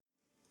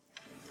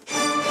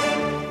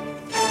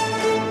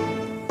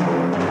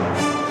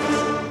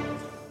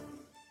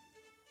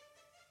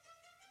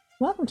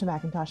Welcome to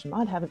Macintosh and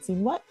Maud Haven't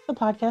Seen What, the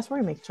podcast where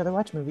we make each other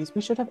watch movies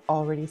we should have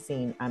already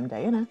seen. I'm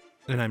Diana.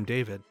 And I'm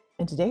David.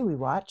 And today we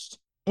watched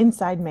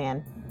Inside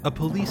Man. A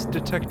police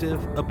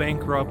detective, a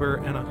bank robber,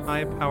 and a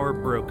high-power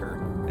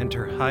broker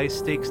enter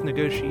high-stakes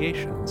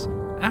negotiations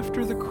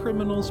after the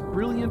criminal's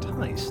brilliant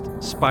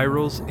heist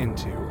spirals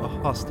into a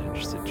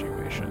hostage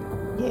situation.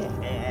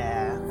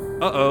 Yeah.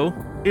 Uh-oh,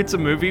 it's a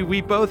movie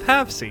we both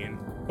have seen.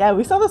 Yeah,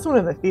 we saw this one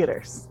in the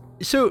theaters.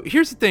 So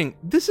here's the thing.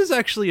 This is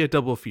actually a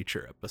double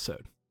feature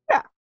episode.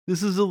 Yeah.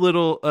 This is a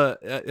little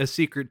a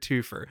secret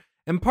twofer.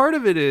 And part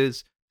of it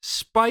is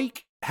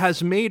Spike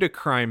has made a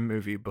crime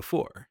movie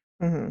before.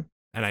 Mm-hmm.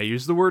 And I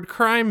use the word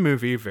crime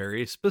movie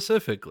very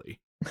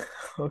specifically.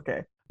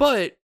 Okay.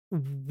 But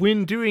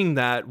when doing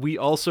that, we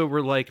also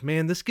were like,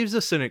 man, this gives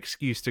us an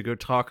excuse to go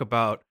talk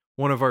about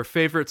one of our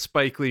favorite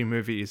Spike Lee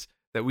movies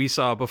that we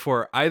saw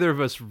before either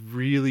of us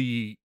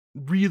really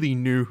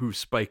knew who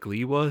Spike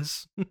Lee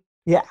was.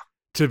 Yeah.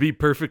 To be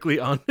perfectly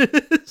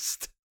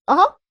honest.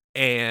 Uh-huh.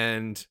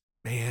 And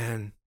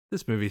man,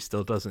 this movie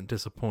still doesn't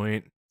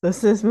disappoint.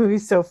 This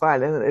movie's so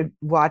fun. And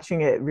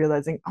watching it,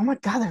 realizing, oh my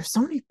God, there's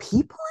so many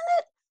people in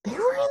it.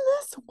 They were in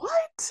this.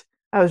 What?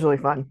 That was really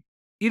fun.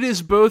 It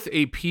is both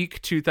a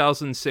peak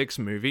 2006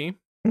 movie,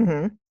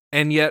 Mm-hmm.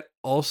 and yet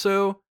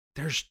also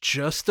there's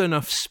just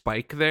enough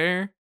Spike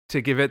there to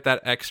give it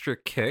that extra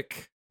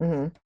kick.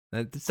 Mm-hmm.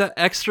 It's that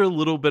extra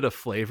little bit of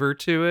flavor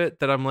to it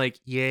that I'm like,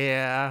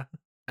 yeah.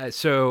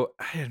 So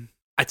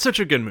it's such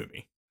a good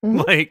movie. Mm-hmm.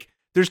 Like,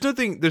 there's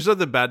nothing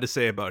bad to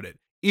say about it.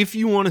 If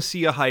you want to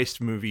see a heist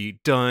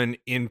movie done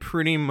in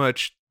pretty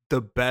much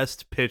the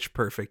best pitch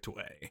perfect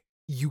way,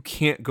 you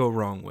can't go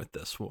wrong with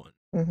this one.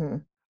 Mm-hmm.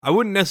 I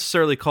wouldn't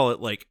necessarily call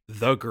it like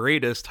the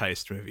greatest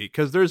heist movie,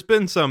 because there's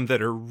been some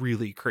that are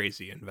really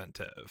crazy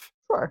inventive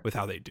with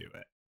how they do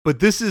it. But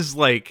this is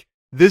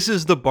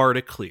the bar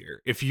to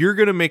clear. If you're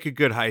going to make a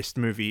good heist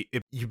movie,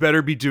 you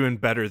better be doing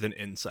better than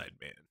Inside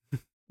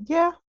Man.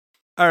 Yeah.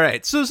 All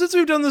right, so since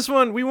we've done this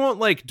one, we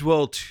won't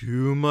dwell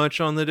too much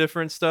on the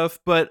different stuff,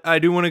 but I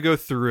do want to go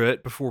through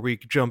it before we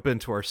jump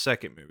into our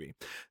second movie.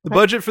 The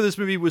budget for this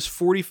movie was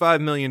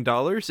 $45 million.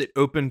 It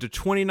opened to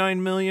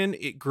 $29 million.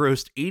 It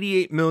grossed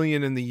 $88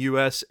 million in the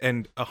US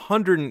and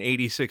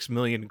 $186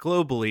 million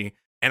globally.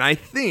 And I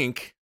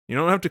think, you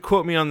don't have to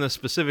quote me on this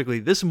specifically,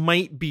 this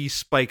might be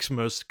Spike's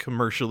most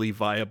commercially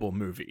viable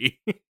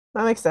movie.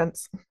 That makes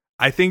sense.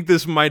 I think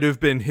this might have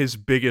been his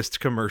biggest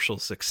commercial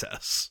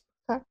success.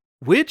 Okay.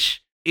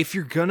 Which, if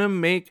you're gonna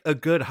make a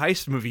good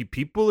heist movie,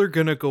 people are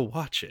gonna go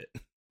watch it.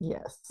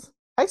 Yes.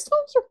 Heist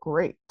films are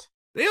great.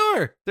 They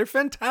are. They're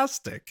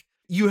fantastic.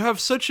 You have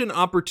such an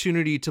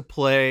opportunity to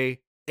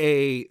play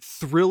a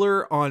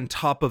thriller on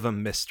top of a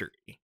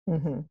mystery.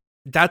 Mm-hmm.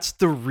 That's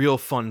the real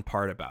fun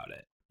part about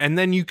it. And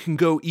then you can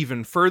go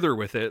even further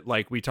with it,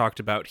 like we talked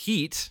about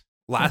Heat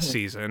last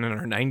season in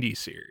our 90s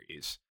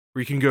series,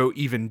 where you can go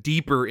even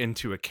deeper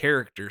into a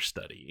character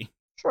study.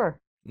 Sure.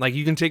 Like,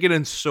 you can take it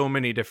in so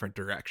many different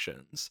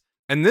directions.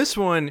 And this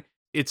one,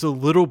 it's a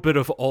little bit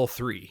of all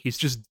three. He's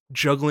just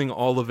juggling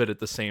all of it at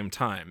the same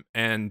time.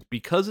 And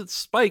because it's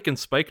Spike, and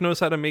Spike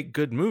knows how to make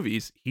good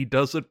movies, he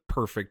does a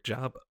perfect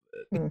job of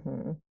it.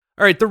 Mm-hmm. All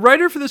right, the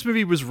writer for this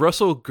movie was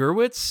Russell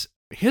Gurwitz.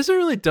 He hasn't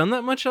really done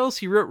that much else.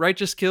 He wrote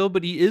Righteous Kill,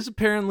 but he is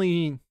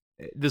apparently,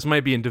 this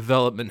might be in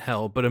development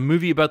hell, but a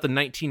movie about the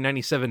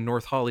 1997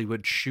 North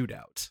Hollywood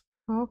shootout.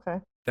 Oh,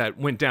 okay. That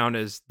went down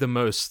as the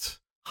most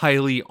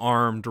highly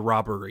armed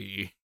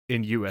robbery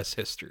in U.S.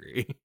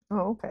 history.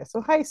 Oh, okay.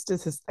 So heist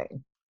is his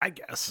thing. I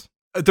guess.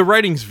 The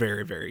writing's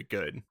very, very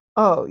good.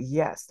 Oh,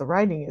 yes. The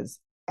writing is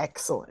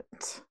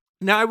excellent.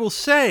 Now, I will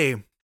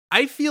say,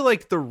 I feel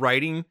like the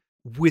writing,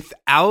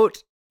 without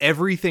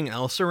everything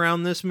else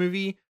around this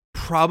movie,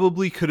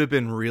 probably could have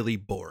been really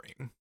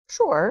boring.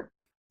 Sure.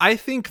 I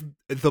think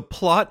the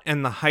plot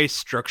and the heist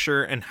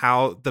structure and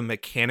how the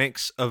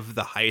mechanics of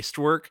the heist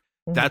work,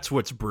 that's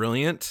what's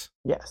brilliant.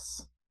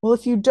 Yes. Well,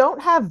 if you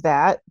don't have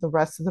that, the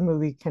rest of the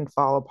movie can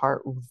fall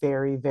apart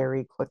very,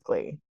 very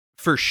quickly.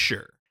 For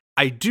sure.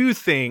 I do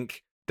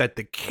think that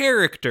the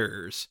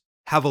characters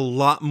have a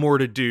lot more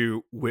to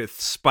do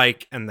with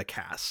Spike and the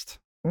cast.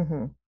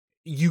 Mm-hmm.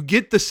 You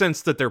get the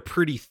sense that they're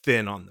pretty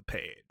thin on the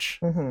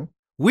page,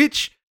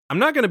 which I'm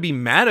not going to be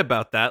mad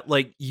about that.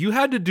 Like, you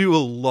had to do a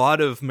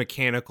lot of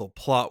mechanical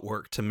plot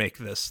work to make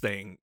this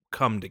thing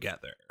come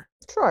together.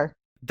 Sure.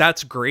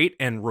 That's great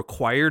and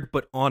required,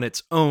 but on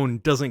its own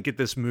doesn't get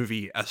this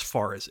movie as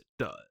far as it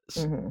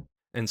does.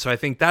 And so I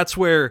think that's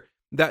where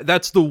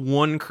that's the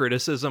one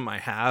criticism I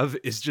have,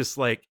 is just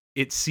like,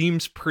 it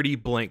seems pretty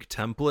blank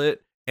template,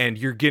 and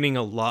you're getting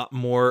a lot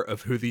more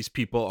of who these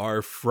people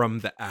are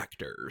from the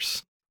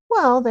actors.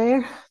 Well,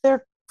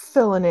 they're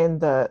filling in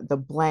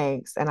the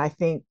blanks, and I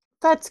think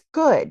that's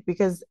good,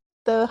 because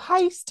the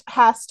heist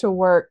has to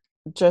work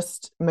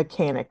just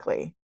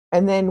mechanically.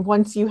 And then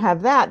once you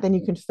have that, then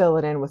you can fill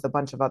it in with a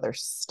bunch of other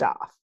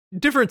stuff.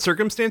 Different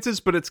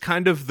circumstances, but it's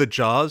kind of the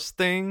Jaws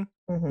thing,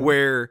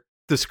 where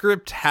the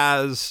script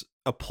has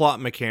a plot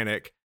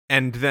mechanic,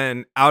 and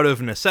then out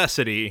of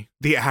necessity,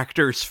 the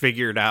actors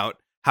figured out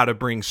how to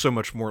bring so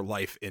much more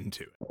life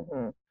into it.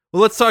 Mm-hmm.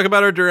 Well, let's talk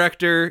about our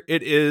director.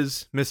 It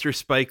is Mr.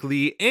 Spike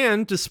Lee.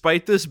 And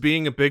despite this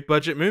being a big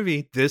budget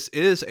movie, this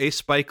is a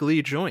Spike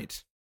Lee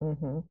joint.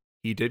 Mm-hmm.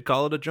 He did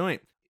call it a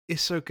joint.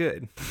 It's so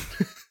good.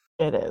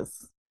 It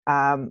is.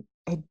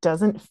 It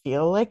doesn't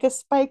feel like a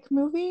Spike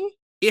movie.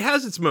 It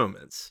has its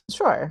moments.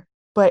 Sure.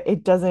 But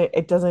it doesn't,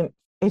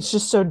 it's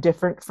just so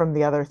different from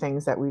the other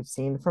things that we've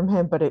seen from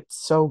him, but it's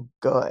so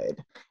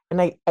good.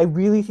 And I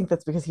really think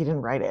that's because he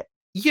didn't write it.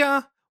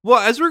 Yeah. Well,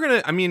 as we're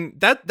going to, I mean,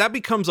 that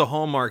becomes a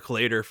hallmark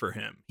later for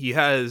him. He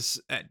has,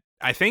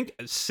 I think,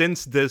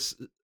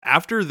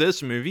 after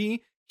this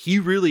movie, he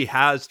really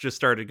has just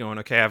started going,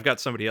 okay, I've got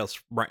somebody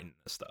else writing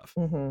this stuff.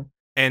 Mm-hmm.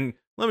 And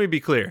let me be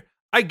clear,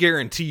 I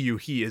guarantee you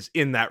he is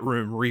in that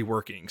room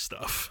reworking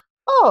stuff.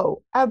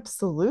 Oh,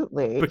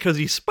 absolutely. Because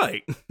he's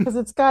Spike. Because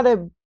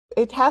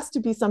it has to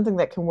be something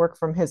that can work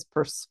from his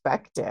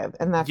perspective,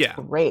 and that's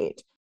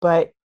great.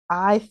 But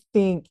I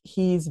think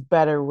he's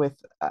better with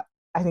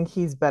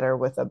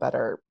a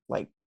better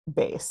like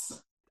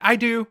base. I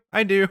do.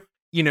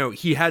 You know,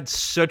 he had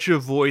such a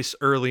voice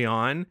early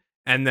on,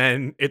 and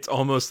then it's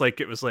almost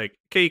like it was like,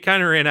 okay, he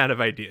kind of ran out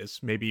of ideas.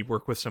 Maybe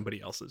work with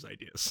somebody else's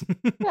ideas.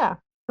 Yeah,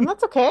 and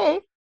that's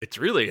okay. It's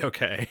really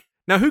okay.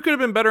 Now, who could have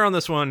been better on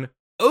this one?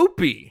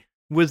 Opie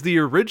was the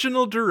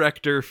original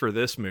director for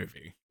this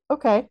movie.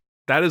 Okay.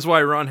 That is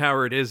why Ron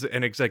Howard is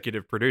an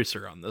executive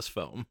producer on this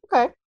film.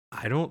 Okay.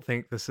 I don't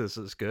think this is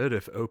as good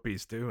if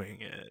Opie's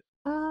doing it.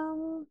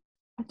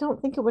 I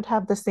don't think it would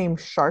have the same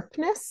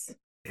sharpness.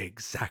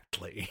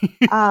 Exactly.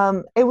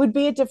 It would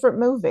be a different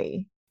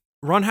movie.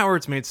 Ron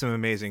Howard's made some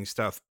amazing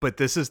stuff, but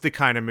this is the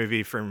kind of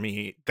movie for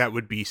me that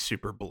would be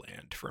super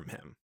bland from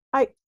him.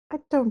 I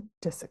don't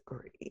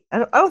disagree. I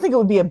don't think it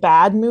would be a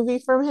bad movie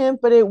from him,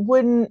 but it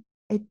wouldn't.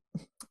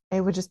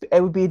 It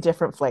would be a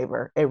different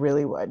flavor. It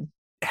really would.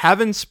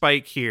 Having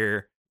Spike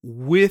here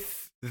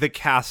with the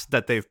cast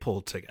that they've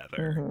pulled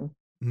together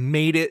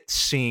made it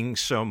sing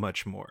so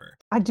much more.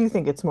 I do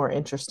think it's more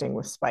interesting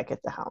with Spike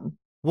at the helm.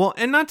 Well,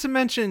 and not to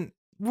mention,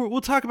 we'll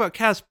talk about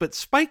cast, but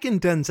Spike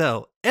and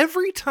Denzel,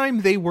 every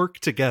time they work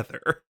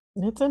together,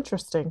 it's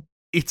interesting.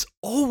 It's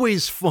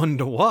always fun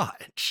to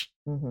watch.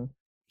 Mm-hmm.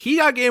 He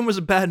Got Game was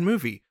a bad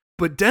movie,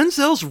 but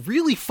Denzel's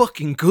really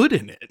fucking good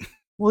in it.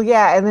 Well,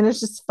 yeah, and then it's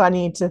just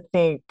funny to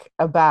think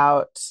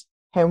about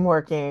him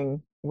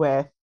working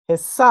with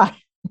his son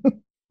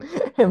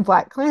in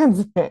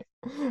BlacKkKlansman.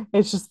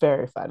 It's just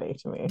very funny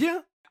to me.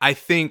 Yeah. I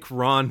think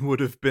Ron would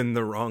have been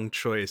the wrong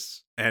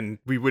choice, and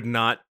we would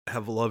not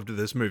have loved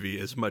this movie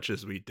as much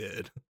as we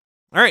did.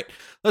 All right,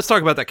 let's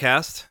talk about that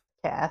cast.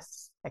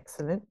 Cast,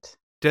 excellent.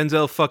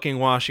 Denzel fucking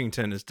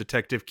Washington is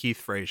Detective Keith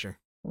Frazier.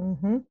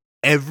 Mm-hmm.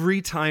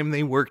 Every time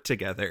they work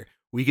together,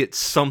 we get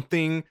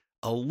something,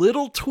 a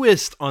little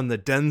twist on the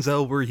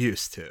Denzel we're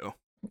used to.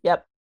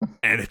 Yep.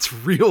 And it's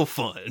real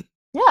fun.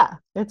 Yeah,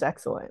 it's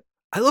excellent.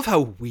 I love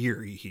how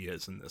weary he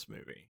is in this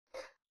movie.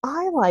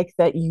 I like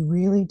that you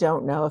really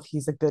don't know if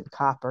he's a good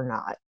cop or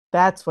not.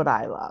 That's what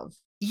I love.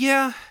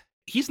 Yeah,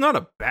 he's not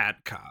a bad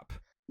cop.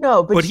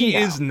 No, but he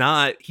is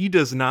not, he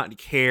does not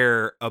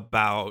care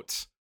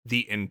about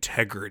the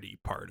integrity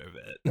part of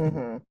it.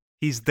 Mm-hmm.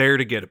 He's there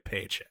to get a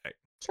paycheck.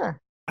 Sure.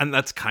 And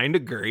that's kind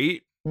of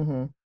great.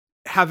 Mm-hmm.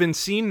 Having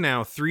seen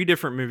now 3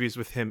 different movies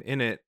with him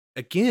in it,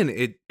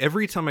 again,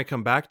 every time I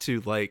come back to,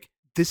 like,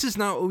 this is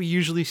not what we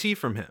usually see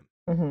from him.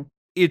 Mm-hmm.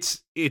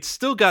 It's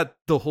still got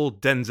the whole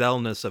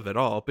Denzel-ness of it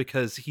all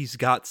because he's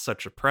got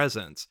such a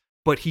presence,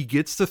 but he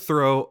gets to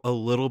throw a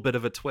little bit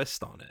of a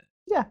twist on it.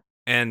 Yeah.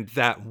 And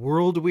that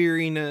world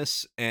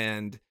weariness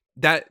and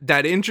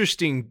that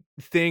interesting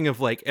thing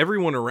of like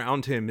everyone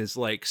around him is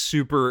like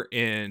super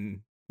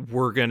in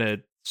we're gonna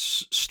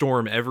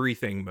storm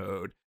everything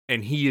mode,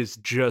 and he is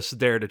just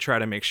there to try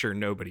to make sure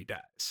nobody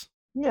dies.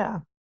 Yeah.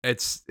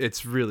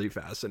 It's really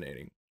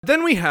fascinating.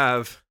 Then we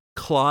have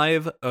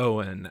Clive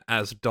Owen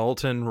as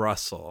Dalton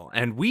Russell,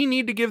 and we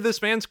need to give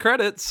this man's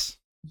credits.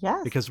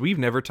 Yes. Because we've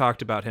never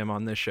talked about him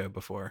on this show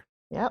before.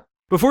 Yep.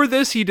 Before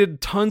this, he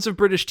did tons of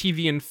British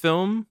TV and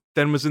film,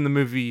 then was in the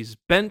movies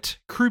Bent,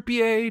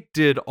 Croupier,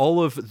 did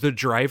all of the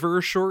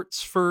Driver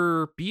shorts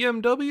for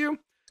BMW,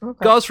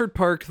 okay. Gosford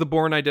Park, The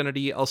Bourne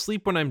Identity, I'll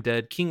Sleep When I'm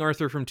Dead, King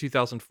Arthur from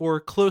 2004,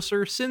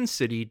 Closer, Sin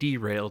City,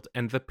 Derailed,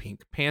 and The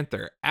Pink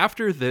Panther.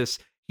 After this,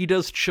 he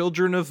does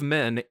Children of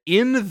Men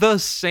in the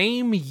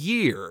same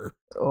year.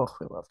 Oh,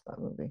 I love that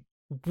movie.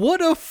 What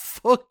a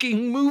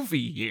fucking movie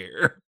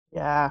year.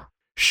 Yeah.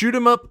 Shoot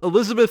 'Em Up,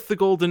 Elizabeth the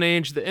Golden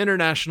Age, The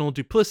International,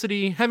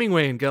 Duplicity,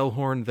 Hemingway and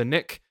Gellhorn, The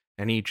Nick,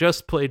 and he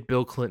just played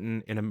Bill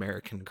Clinton in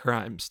American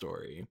Crime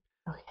Story.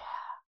 Oh, yeah.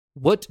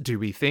 What do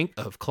we think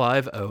of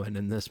Clive Owen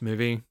in this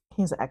movie?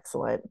 He's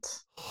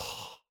excellent.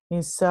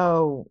 He's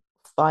so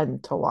fun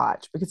to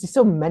watch because he's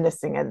so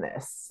menacing in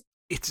this.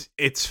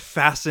 It's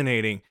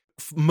fascinating.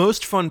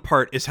 Most fun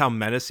part is how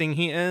menacing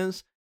he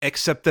is,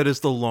 except that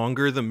as the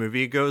longer the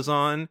movie goes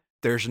on,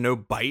 there's no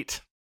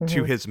bite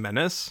to his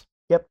menace.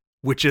 Yep.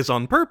 Which is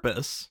on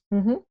purpose.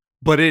 Mm-hmm.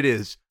 But it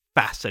is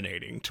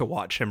fascinating to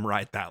watch him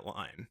write that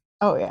line.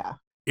 Oh, yeah.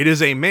 It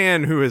is a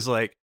man who is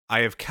like, I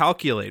have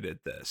calculated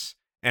this,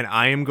 and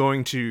I am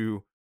going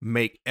to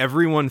make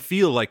everyone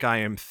feel like I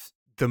am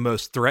the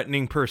most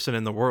threatening person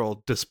in the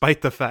world,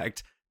 despite the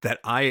fact that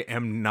I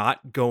am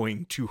not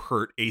going to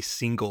hurt a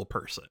single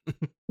person.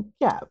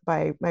 Yeah,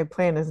 my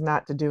plan is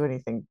not to do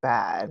anything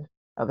bad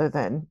other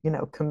than,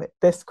 commit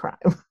this crime.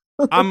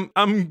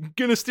 I'm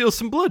gonna steal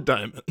some blood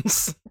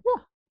diamonds.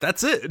 Yeah.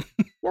 That's it.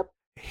 Yep.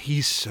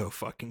 He's so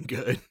fucking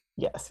good.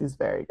 Yes, he's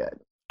very good.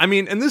 I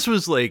mean, and this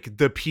was like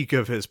the peak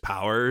of his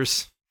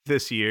powers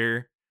this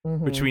year.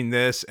 Mhm. Between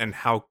this and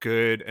how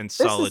good and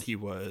solid he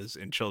was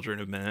in Children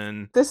of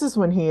Men. This is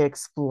when he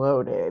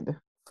exploded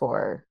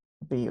for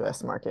the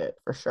US market,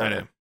 for sure. I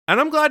know. And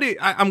I'm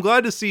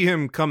glad to see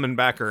him coming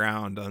back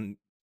around on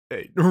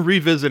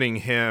revisiting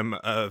him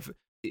of,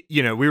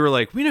 we were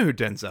like, we know who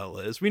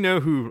Denzel is. We know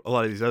who a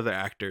lot of these other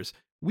actors.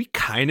 We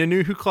kind of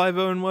knew who Clive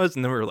Owen was,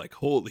 and then we were like,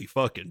 holy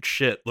fucking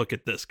shit, look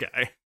at this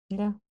guy.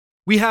 Yeah.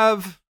 We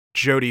have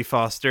Jodie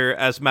Foster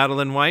as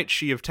Madeline White,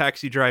 she of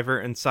Taxi Driver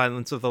and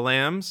Silence of the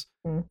Lambs.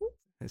 Mm-hmm.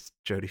 It's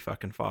Jodie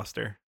fucking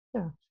Foster.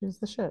 Yeah, she's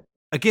the shit.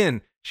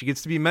 Again, she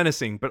gets to be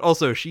menacing, but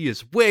also she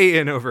is way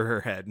in over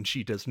her head and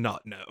she does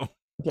not know.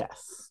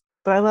 Yes.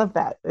 But I love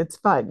that. It's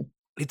fun.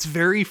 It's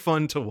very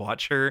fun to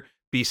watch her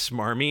be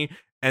smarmy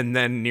and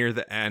then near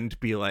the end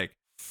be like,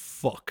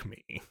 fuck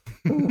me.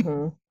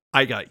 Mm-hmm.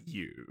 I got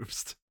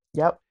used.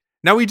 Yep.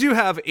 Now, we do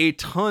have a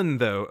ton,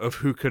 though, of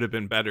who could have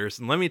been better.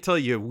 And let me tell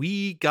you,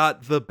 we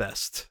got the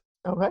best.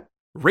 Okay.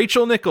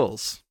 Rachel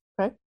Nichols.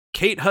 Okay.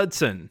 Kate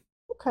Hudson.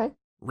 Okay.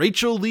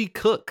 Rachel Lee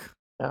Cook.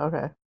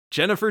 Okay.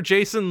 Jennifer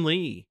Jason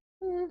Leigh.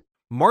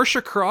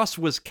 Marsha Cross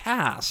was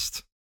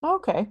cast.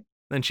 Okay.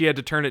 Then she had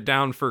to turn it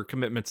down for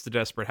commitments to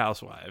Desperate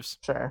Housewives.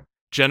 Sure.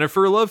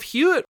 Jennifer Love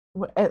Hewitt.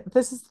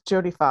 This is the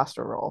Jodie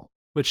Foster role.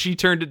 But she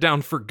turned it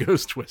down for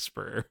Ghost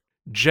Whisperer.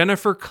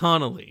 Jennifer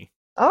Connelly.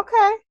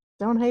 Okay.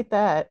 Don't hate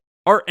that.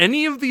 Are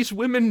any of these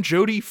women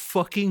Jodie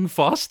fucking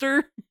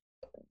Foster?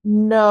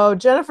 No,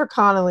 Jennifer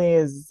Connelly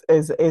is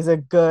a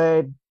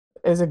good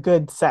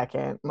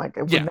second. Like,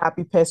 I would not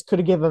be pissed. Could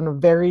have given a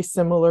very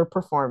similar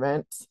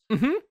performance.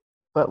 Mm-hmm.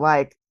 But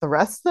like the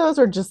rest of those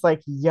are just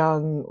like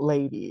young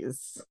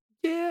ladies.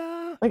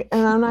 Yeah. Like,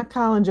 and I'm not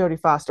calling Jodie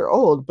Foster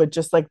old, but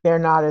just like they're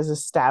not as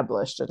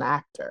established an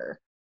actor.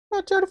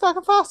 Yeah, Jodie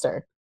fucking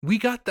Foster. We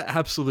got the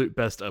absolute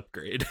best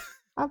upgrade.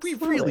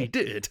 Absolutely. We really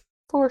did.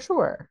 For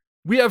sure.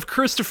 We have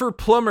Christopher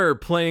Plummer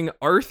playing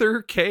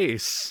Arthur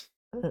Case.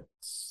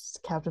 It's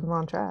Captain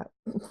Von Trapp.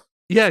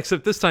 Yeah,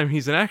 except this time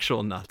he's an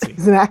actual Nazi.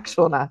 He's an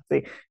actual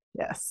Nazi.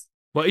 Yes.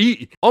 Well,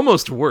 he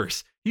almost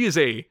worse. He is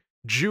a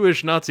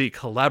Jewish Nazi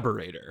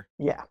collaborator.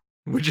 Yeah.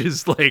 Which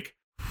is like,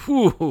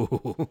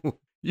 whew,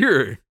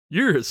 you're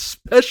a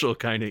special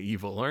kind of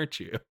evil, aren't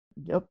you?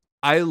 Yep.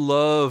 I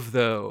love,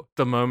 though,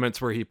 the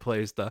moments where he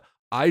plays the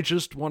I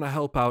just want to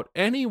help out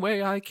any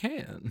way I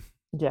can.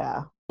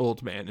 Yeah.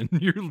 Old man.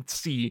 And you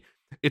see,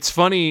 it's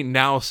funny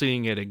now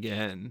seeing it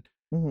again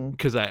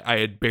because I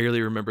had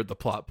barely remembered the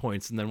plot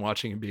points and then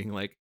watching and being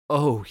like,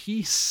 oh,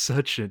 he's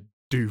such a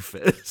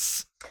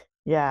doofus.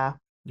 Yeah.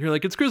 You're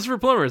like, it's Christopher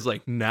Plummer. It's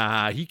like,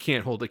 nah, he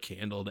can't hold a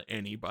candle to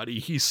anybody.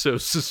 He's so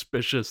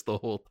suspicious the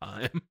whole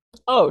time.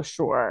 Oh,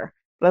 sure.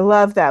 But I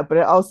love that. But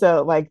it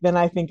also, like, then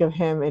I think of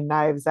him in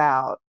Knives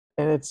Out,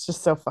 and it's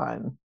just so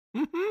fun.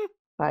 Mm-hmm.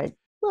 Like,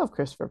 love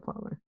Christopher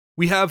Plummer.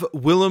 We have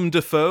Willem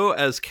Dafoe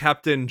as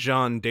Captain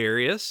John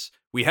Darius.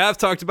 We have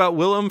talked about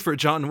Willem for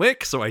John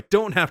Wick, so I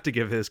don't have to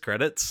give his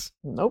credits.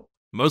 Nope.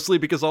 Mostly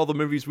because all the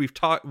movies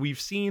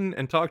we've seen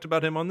and talked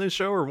about him on this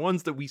show are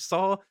ones that we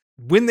saw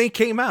when they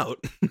came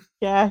out.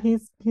 Yeah,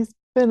 he's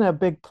been a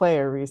big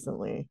player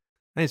recently.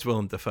 Nice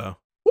Willem Dafoe.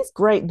 He's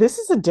great. This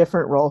is a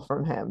different role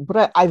from him,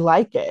 but I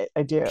like it.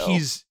 I do.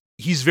 He's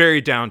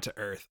very down to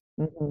earth.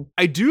 Mm-hmm.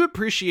 I do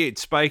appreciate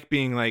Spike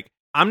being like,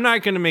 I'm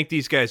not going to make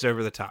these guys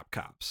over the top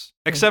cops,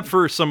 except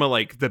for some of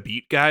like the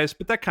beat guys,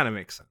 but that kind of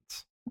makes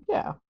sense.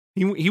 Yeah.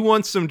 He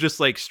wants some just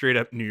like straight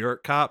up New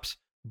York cops,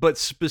 but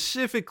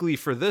specifically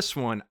for this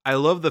one, I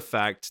love the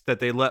fact that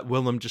they let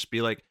Willem just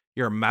be like,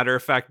 you're a matter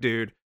of fact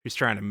dude who's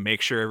trying to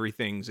make sure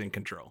everything's in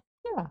control.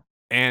 Yeah.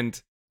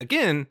 And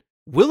again,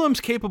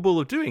 Willem's capable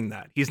of doing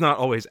that. He's not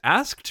always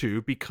asked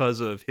to because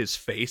of his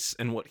face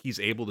and what he's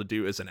able to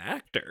do as an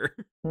actor.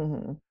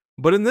 Mm-hmm.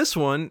 But in this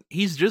one,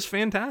 he's just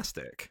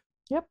fantastic.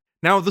 Yep.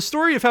 Now, the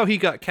story of how he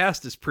got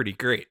cast is pretty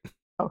great.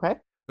 Okay.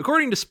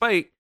 According to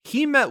Spike,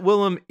 he met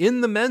Willem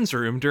in the men's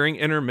room during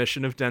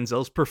intermission of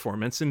Denzel's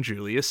performance in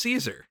Julius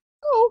Caesar.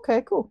 Oh,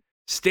 okay, cool.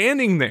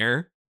 Standing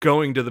there,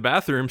 going to the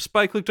bathroom,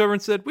 Spike looked over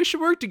and said, we should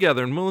work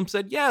together. And Willem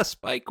said, yeah,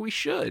 Spike, we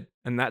should.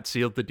 And that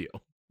sealed the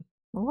deal.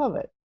 I love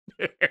it.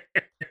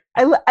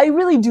 I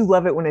really do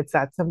love it when it's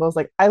that simple. It's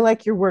like, I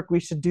like your work. We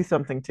should do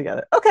something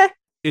together. Okay.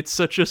 It's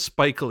such a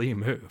Spike Lee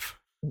move.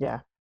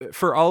 Yeah.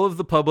 For all of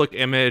the public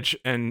image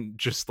and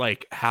just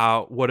like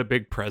what a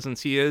big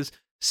presence he is,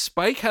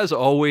 Spike has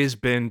always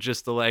been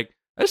just the like,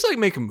 I just like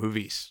making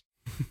movies.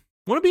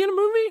 Want to be in a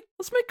movie?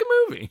 Let's make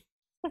a movie.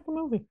 Make a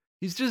movie.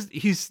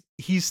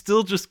 He's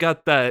still just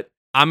got that,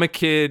 I'm a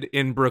kid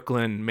in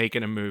Brooklyn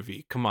making a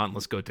movie. Come on,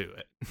 let's go do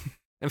it.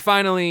 And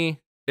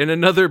finally, In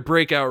another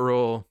breakout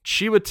role,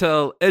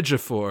 Chiwetel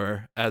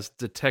Ejiofor as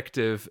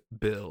Detective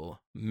Bill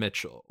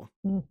Mitchell.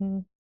 Mm-hmm.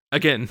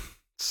 Again,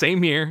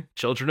 same year,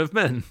 Children of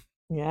Men.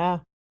 Yeah.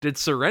 Did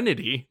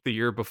Serenity the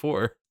year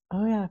before.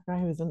 Oh yeah, I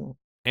forgot he was in it.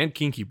 And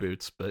Kinky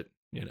Boots, but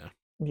you know.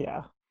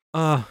 Yeah.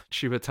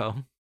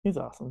 Chiwetel. He's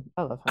awesome.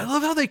 I love him. I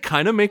love how they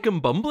kind of make him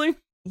bumbling.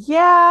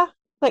 Yeah.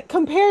 Like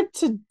compared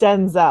to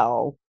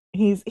Denzel,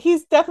 he's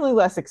definitely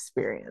less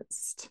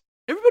experienced.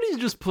 Everybody's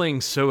just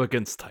playing so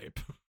against type.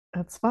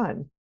 That's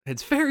fun.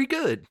 It's very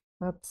good.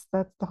 That's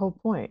the whole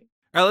point.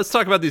 All right, let's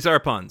talk about these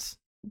Arpons.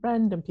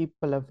 Random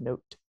people of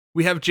note.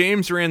 We have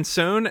James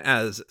Ransone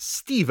as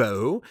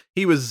Steve-O.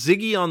 He was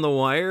Ziggy on The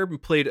Wire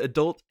and played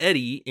adult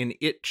Eddie in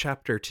It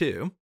Chapter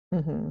 2.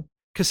 Mm-hmm.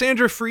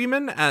 Cassandra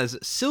Freeman as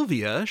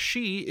Sylvia.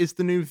 She is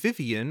the new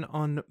Vivian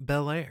on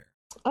Bel-Air.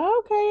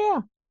 Okay,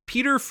 yeah.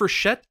 Peter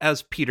Frechette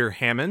as Peter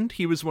Hammond.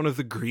 He was one of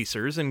the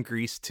greasers in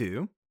Grease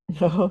 2.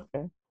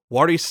 Okay.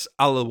 Waris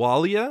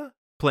Ahluwalia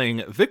playing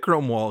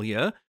Vikram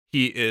Walia.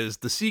 He is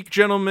the Sikh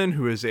gentleman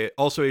who is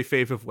also a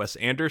fave of Wes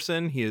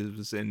Anderson. He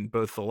was in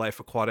both The Life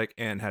Aquatic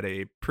and had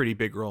a pretty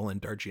big role in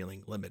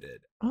Darjeeling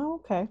Limited. Oh,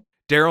 okay.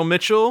 Daryl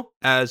Mitchell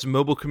as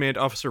Mobile Command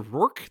Officer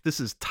Rourke. This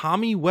is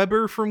Tommy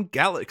Weber from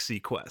Galaxy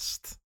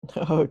Quest.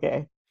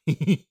 Okay.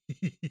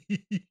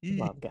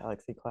 Love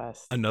Galaxy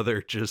Quest.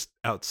 Another just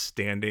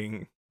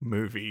outstanding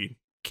movie,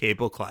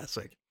 cable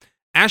classic.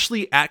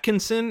 Ashley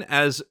Atkinson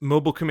as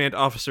Mobile Command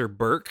Officer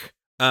Burke.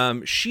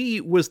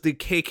 She was the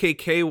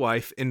KKK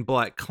wife in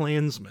Black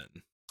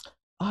Klansman.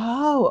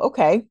 Oh,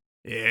 okay.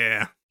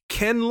 Yeah.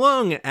 Ken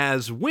Lung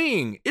as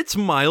Wing. It's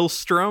Miles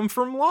Strum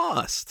from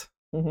Lost.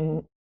 Mm-hmm.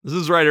 This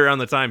is right around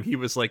the time he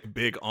was like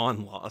big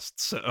on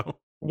Lost, so.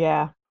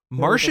 Yeah.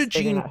 Marcia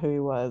Jean, out who he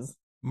was.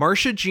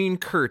 Marcia Jean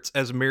Kurtz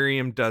as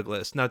Miriam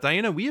Douglas. Now,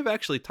 Diana, we have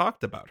actually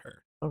talked about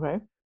her.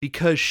 Okay.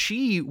 Because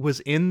she was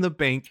in the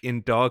bank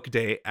in Dog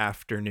Day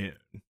Afternoon.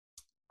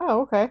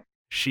 Oh, okay.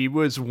 She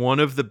was one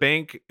of the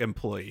bank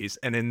employees,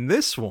 and in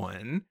this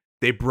one,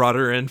 they brought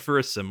her in for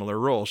a similar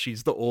role.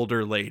 She's the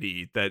older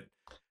lady that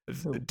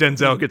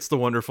Denzel gets the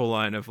wonderful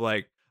line of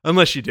like,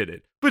 unless you did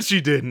it, but she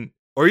didn't.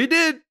 Or you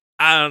did?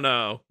 I don't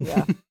know.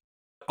 Yeah.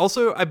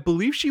 Also, I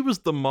believe she was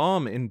the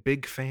mom in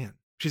Big Fan.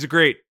 She's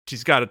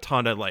got a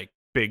ton of like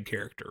big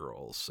character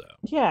roles, so.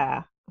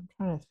 Yeah. I'm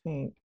trying to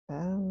think.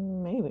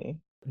 Maybe.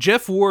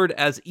 Jeff Ward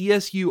as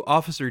ESU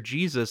Officer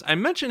Jesus. I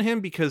mention him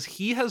because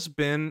he has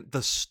been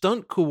the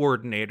stunt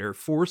coordinator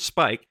for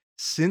Spike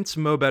since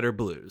Mo Better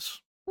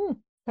Blues.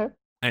 Okay.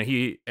 And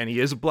he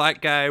is a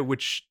black guy,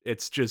 which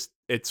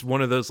it's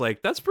one of those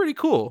like, that's pretty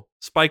cool.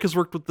 Spike has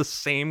worked with the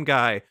same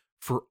guy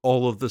for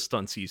all of the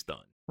stunts he's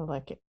done. I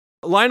like it.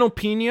 Lionel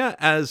Pena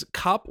as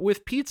Cop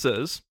with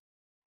Pizzas.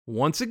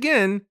 Once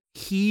again,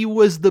 he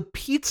was the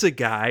pizza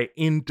guy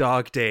in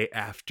Dog Day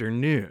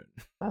Afternoon.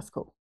 That's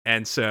cool.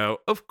 And so,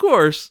 of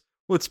course,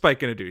 what's Spike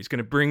going to do? He's going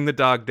to bring the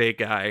Dog Day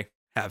guy,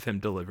 have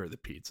him deliver the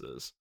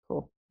pizzas.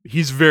 Cool.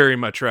 He's very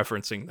much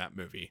referencing that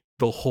movie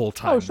the whole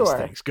time this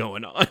thing's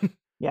going on.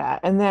 Yeah,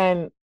 and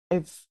then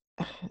if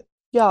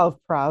y'all have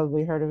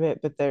probably heard of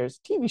it, but there's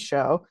a TV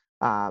show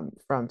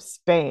from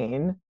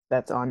Spain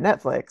that's on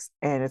Netflix,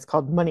 and it's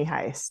called Money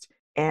Heist.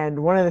 And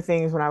one of the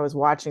things when I was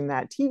watching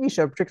that TV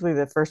show, particularly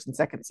the first and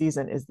second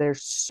season, is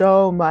there's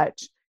so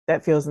much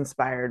that feels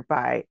inspired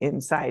by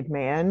Inside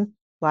Man.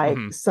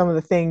 Like some of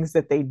the things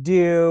that they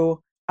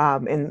do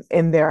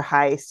in their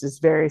heist is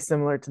very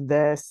similar to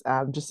this.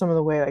 Just some of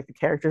the way like the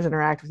characters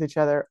interact with each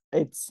other.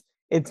 It's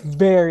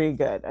very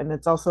good. And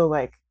it's also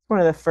like one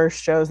of the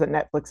first shows that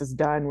Netflix has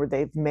done where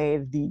they've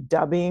made the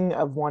dubbing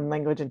of one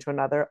language into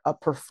another a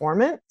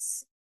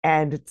performance.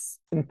 And it's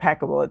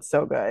impeccable. It's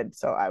so good.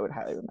 So I would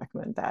highly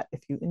recommend that if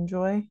you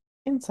enjoy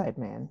Inside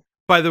Man.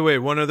 By the way,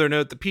 one other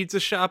note, the pizza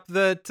shop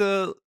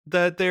that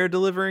they're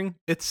delivering,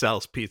 it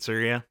sells pizza,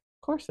 yeah?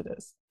 Of course it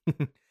is.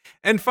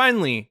 And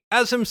finally,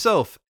 as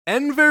himself,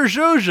 Enver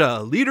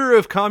Hoxha, leader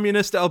of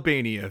communist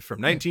Albania from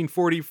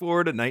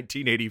 1944 to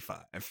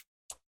 1985.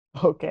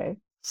 Okay.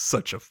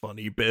 Such a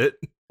funny bit.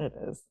 It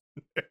is.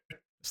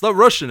 It's not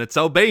Russian, it's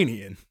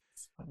Albanian.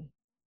 It's funny.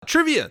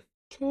 Trivia.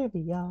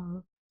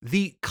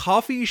 The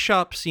coffee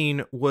shop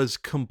scene was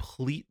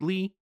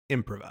completely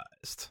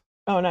improvised.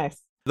 Oh,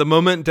 nice. The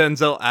moment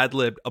Denzel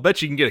ad-libbed, I'll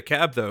bet you can get a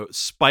cab though,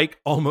 Spike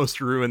almost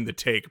ruined the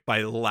take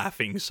by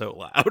laughing so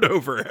loud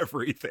over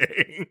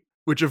everything.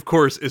 Which of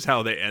course is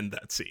how they end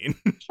that scene.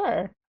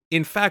 Sure.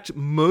 In fact,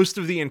 most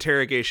of the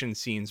interrogation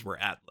scenes were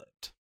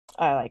ad-libbed.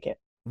 I like it.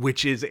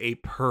 Which is a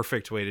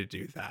perfect way to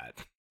do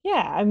that.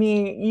 Yeah, I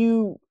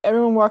mean,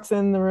 everyone walks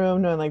in the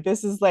room knowing like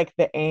this is like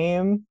the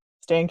aim,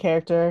 stay in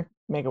character,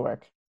 make it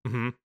work.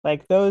 Mm-hmm.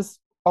 Like those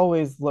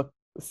always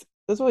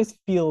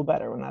feel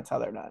better when that's how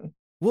they're done.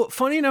 Well,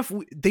 funny enough,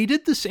 they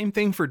did the same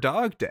thing for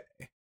Dog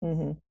Day.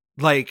 Mm-hmm.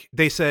 Like,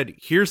 they said,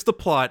 here's the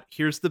plot,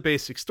 here's the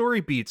basic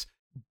story beats,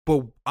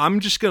 but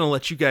I'm just going to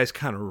let you guys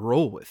kind of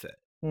roll with it.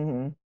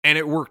 Mm-hmm. And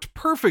it worked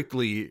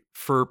perfectly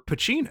for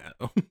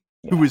Pacino,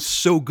 who is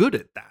so good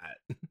at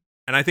that.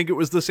 And I think it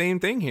was the same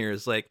thing here.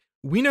 Is like,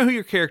 we know who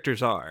your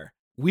characters are.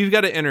 We've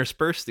got to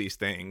intersperse these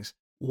things.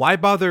 why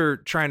bother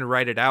trying to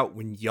write it out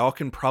when y'all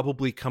can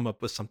probably come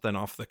up with something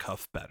off the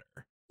cuff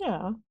better?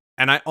 Yeah.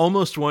 And I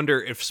almost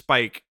wonder if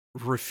Spike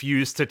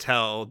refused to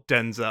tell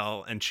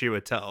Denzel and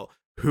Chiwetel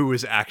who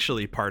was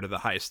actually part of the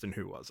heist and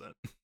who wasn't.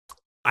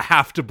 I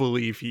have to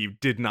believe he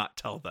did not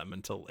tell them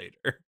until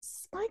later.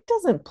 Spike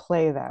doesn't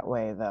play that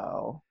way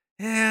though.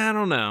 Yeah, I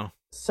don't know.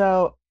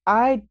 So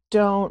I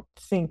don't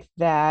think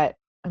that.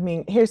 I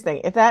mean, here's the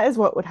thing: if that is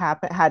what would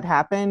happen had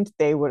happened,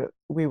 we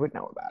would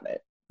know about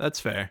it. That's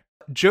fair.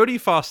 Jodie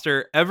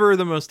Foster, ever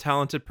the most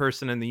talented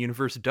person in the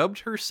universe, dubbed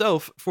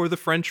herself for the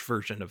French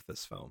version of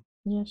this film.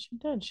 Yeah, she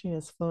did. She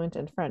is fluent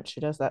in French.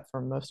 She does that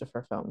for most of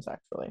her films,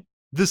 actually.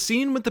 The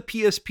scene with the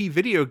PSP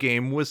video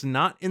game was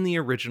not in the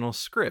original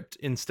script.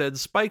 Instead,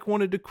 Spike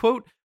wanted to,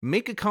 quote,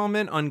 make a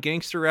comment on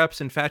gangster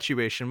rap's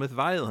infatuation with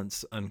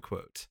violence,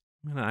 unquote.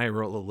 And I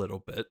roll a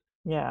little bit.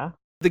 Yeah.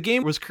 The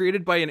game was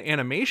created by an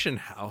animation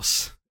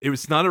house. It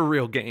was not a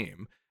real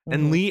game.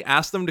 And Lee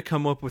asked them to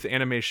come up with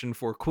animation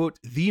for, quote,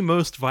 the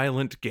most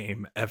violent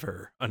game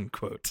ever,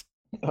 unquote.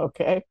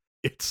 Okay.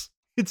 It's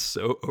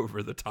so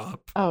over the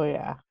top. Oh,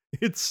 yeah.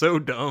 It's so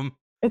dumb.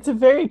 It's a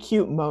very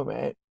cute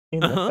moment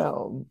in the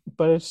film,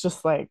 but it's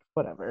just like,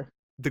 whatever.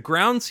 The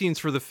ground scenes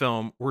for the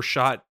film were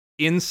shot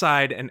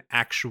inside an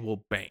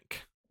actual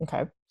bank.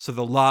 Okay. So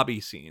the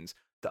lobby scenes.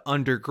 The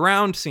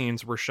underground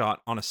scenes were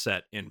shot on a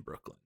set in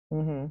Brooklyn.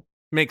 Mm-hmm.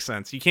 Makes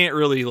sense. You can't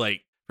really,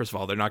 like, first of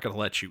all, they're not going to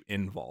let you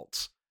in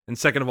vaults. And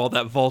second of all,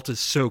 that vault is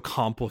so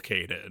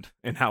complicated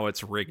in how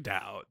it's rigged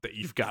out that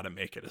you've got to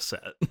make it a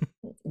set.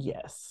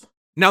 Yes.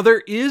 Now,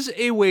 there is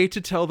a way to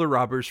tell the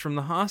robbers from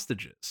the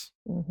hostages.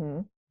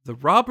 Mm-hmm. The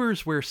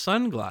robbers wear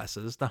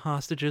sunglasses, the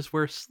hostages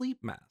wear sleep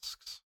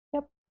masks.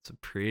 Yep. It's a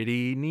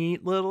pretty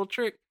neat little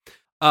trick.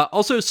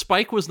 Also,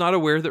 Spike was not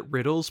aware that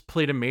riddles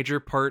played a major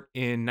part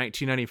in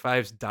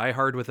 1995's Die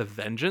Hard with a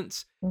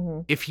Vengeance.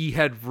 Mm-hmm. If he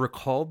had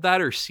recalled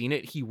that or seen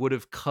it, he would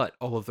have cut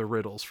all of the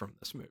riddles from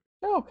this movie.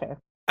 Okay.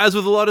 As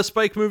with a lot of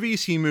Spike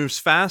movies, he moves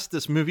fast.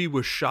 This movie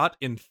was shot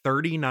in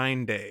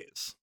 39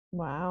 days.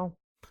 Wow.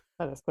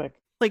 That is quick.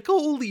 Like,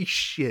 holy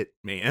shit,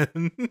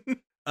 man.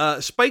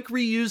 Spike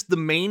reused the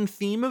main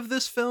theme of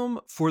this film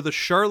for the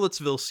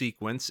Charlottesville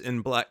sequence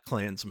in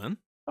BlacKkKlansman.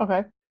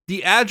 Okay.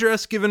 The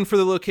address given for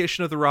the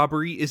location of the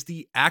robbery is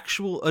the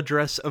actual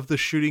address of the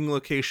shooting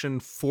location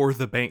for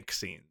the bank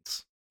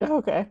scenes.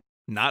 Okay.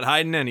 Not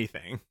hiding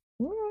anything.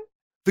 Mm-hmm.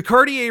 The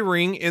Cartier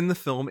ring in the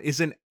film is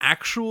an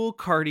actual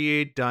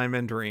Cartier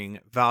diamond ring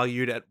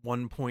valued at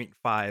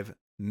 $1.5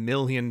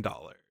 million.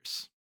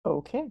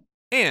 Okay.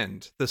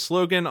 And the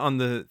slogan on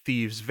the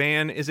thieves'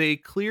 van is a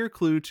clear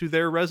clue to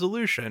their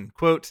resolution.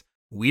 Quote,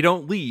 we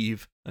don't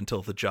leave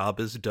until the job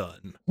is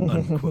done.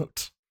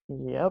 Unquote.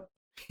 Yep.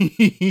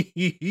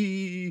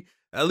 That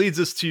leads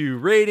us to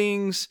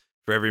ratings.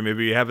 For every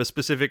movie, we have a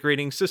specific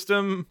rating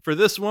system. For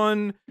this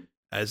one,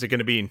 is it going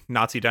to be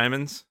Nazi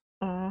diamonds?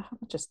 How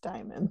much is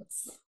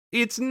diamonds?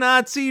 It's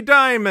Nazi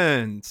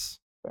diamonds.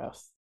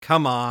 Gross.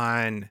 Come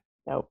on.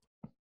 Nope.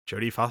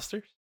 Jodie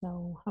Foster?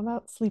 No. How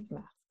about sleep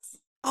masks?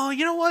 Oh,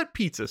 you know what?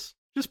 Pizzas.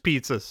 Just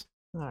pizzas.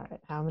 All right.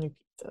 How many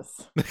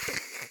pizzas?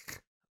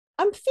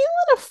 I'm feeling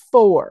a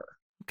 4.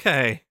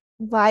 Okay.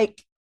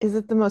 Like, is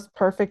it the most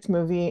perfect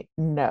movie?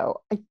 No.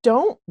 I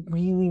don't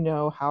really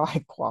know how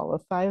I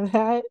qualify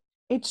that.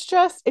 It's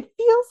just, it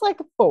feels like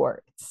a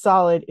 4. It's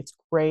solid. It's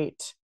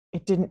great.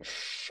 It didn't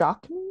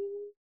shock me.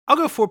 I'll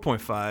go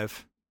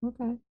 4.5.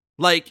 Okay.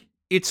 Like,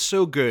 it's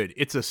so good.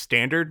 It's a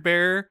standard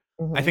bearer.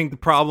 Mm-hmm. I think the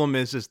problem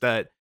is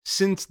that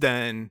since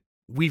then,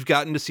 we've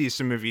gotten to see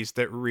some movies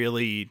that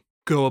really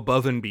go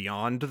above and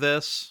beyond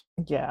this.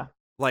 Yeah.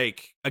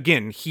 Like,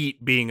 again,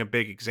 Heat being a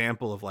big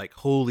example of like,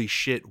 holy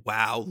shit,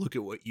 wow, look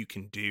at what you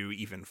can do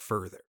even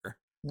further.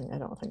 I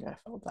don't think I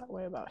felt that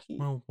way about Heat.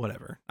 Well,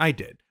 whatever. I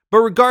did. But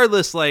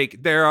regardless,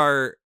 like, there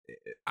are,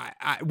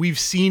 we've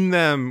seen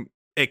them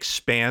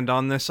expand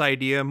on this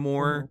idea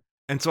more. Mm-hmm.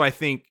 And so I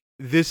think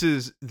this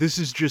is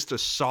just a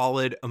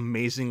solid,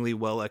 amazingly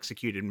well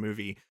executed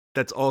movie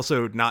that's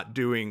also not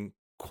doing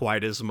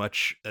quite as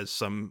much as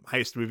some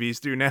heist movies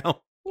do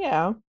now.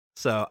 Yeah.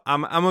 So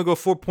I'm gonna go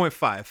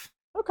 4.5.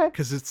 Okay.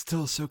 Because it's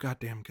still so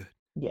goddamn good.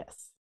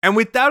 Yes. And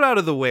with that out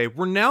of the way,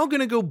 we're now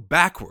gonna go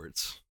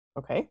backwards.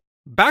 Okay.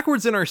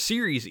 Backwards in our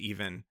series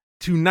even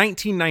to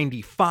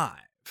 1995.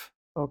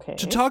 Okay.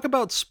 To talk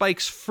about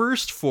Spike's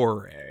first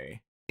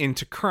foray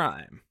into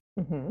crime.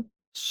 Mm-hmm.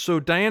 So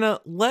Diana,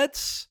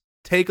 let's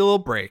take a little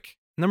break,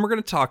 and then we're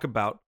gonna talk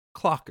about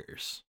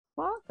Clockers.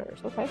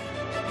 Clockers, okay.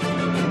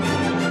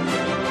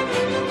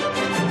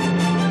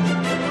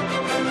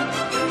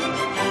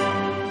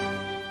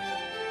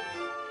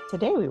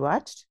 Today we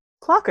watched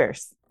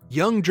Clockers.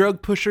 Young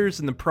drug pushers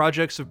in the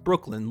projects of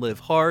Brooklyn live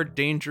hard,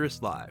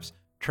 dangerous lives,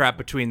 trapped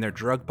between their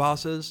drug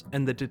bosses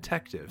and the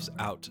detectives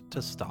out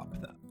to stop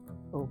them.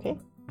 Okay.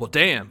 Well,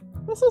 damn.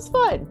 This was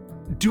fun.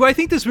 Do I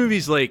think this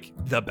movie's like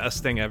the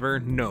best thing ever?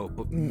 No,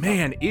 but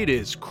man, it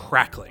is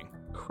crackling.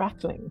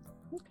 Crackling.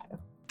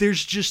 Okay.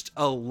 There's just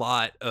a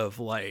lot of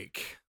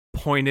like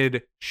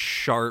pointed,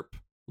 sharp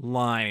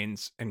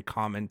lines and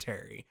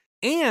commentary.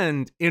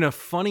 And in a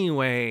funny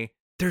way,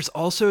 there's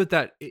also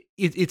that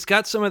it's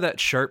got some of that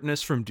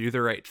sharpness from Do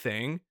the Right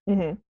Thing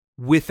Hmm.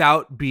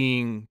 without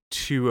being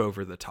too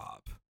over the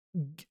top,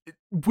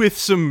 with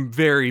some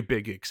very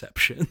big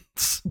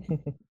exceptions,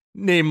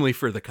 namely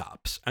for the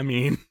cops. I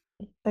mean,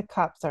 The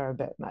cops are a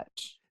bit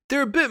much.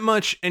 they're a bit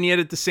much, and yet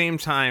at the same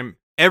time,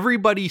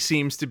 everybody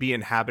seems to be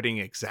inhabiting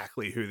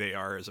exactly who they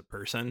are as a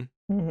person.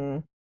 Hmm.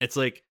 It's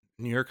like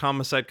New York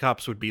homicide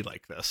cops would be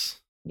like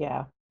this.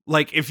 Yeah.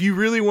 Like, if you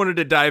really wanted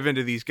to dive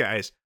into these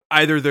guys,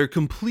 either they're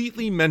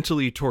completely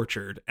mentally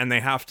tortured and they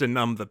have to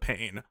numb the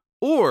pain,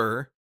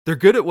 or they're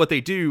good at what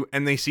they do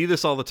and they see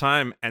this all the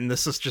time and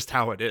this is just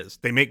how it is.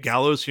 They make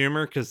gallows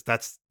humor because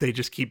they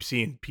just keep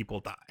seeing people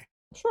die.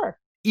 Sure.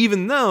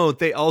 Even though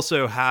they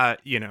also have,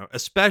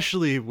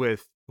 especially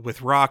with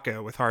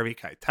Rocco, with Harvey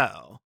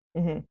Keitel,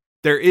 Hmm.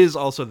 there is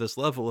also this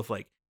level of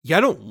like, yeah,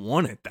 I don't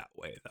want it that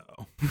way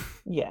though.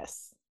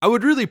 Yes. I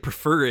would really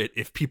prefer it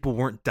if people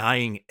weren't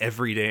dying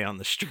every day on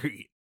the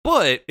street.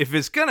 But if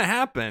it's gonna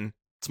happen,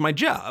 it's my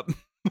job.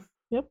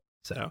 Yep.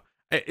 So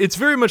it's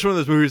very much one of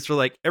those movies where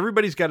like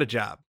everybody's got a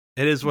job.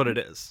 It is what Mhm. it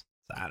is.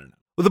 So I don't know.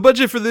 Well, the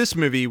budget for this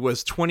movie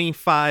was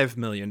 $25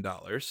 million.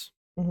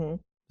 Hmm.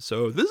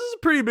 So this is a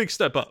pretty big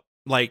step up.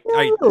 Like A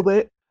little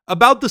bit.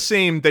 about the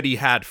same that he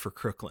had for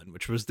Crooklyn,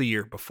 which was the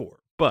year before,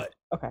 but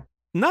Okay.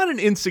 not an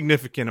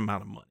insignificant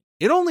amount of money.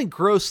 It only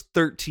grossed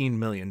 $13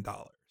 million.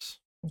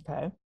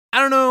 Okay. I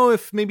don't know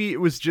if maybe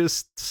it was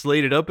just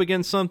slated up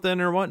against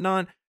something or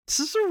whatnot. This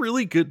is a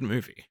really good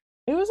movie.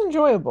 It was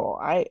enjoyable.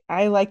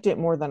 I liked it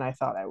more than I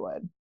thought I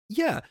would.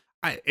 Yeah,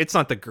 it's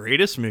not the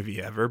greatest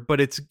movie ever,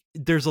 but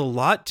there's a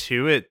lot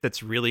to it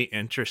that's really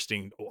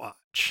interesting to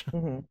watch.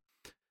 Hmm.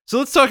 So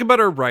let's talk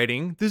about our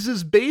writing. This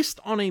is based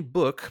on a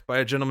book by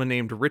a gentleman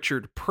named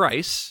Richard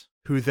Price,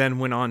 who then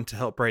went on to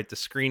help write the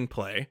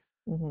screenplay.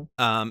 Hmm.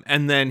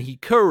 And then he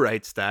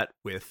co-writes that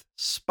with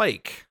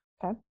Spike.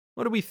 Okay.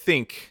 What do we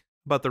think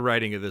about the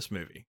writing of this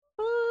movie?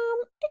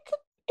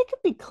 It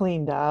could be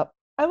cleaned up.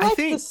 I like the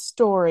think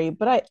story,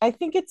 but I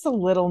think it's a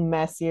little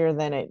messier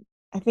than it.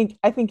 I think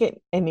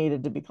it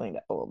needed to be cleaned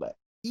up a little bit.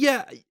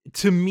 Yeah,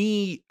 to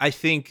me, I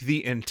think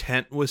the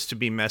intent was to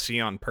be messy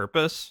on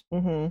purpose.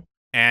 Hmm.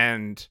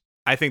 And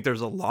I think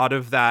there's a lot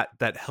of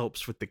that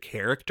helps with the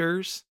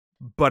characters.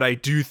 But I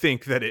do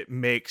think that it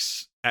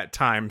makes at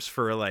times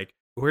for like,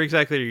 where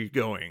exactly are you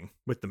going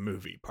with the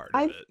movie part of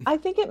I it? I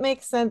think it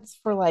makes sense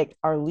for like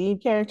our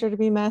lead character to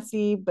be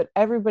messy, but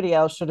everybody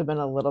else should have been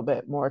a little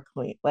bit more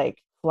clean, like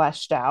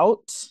fleshed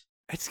out.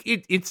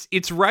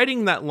 It's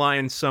writing that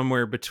line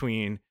somewhere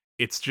between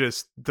it's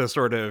just the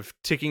sort of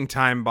ticking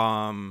time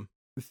bomb,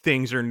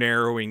 things are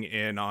narrowing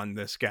in on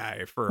this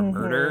guy for a Hmm.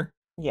 murder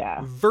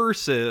Yeah.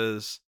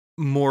 versus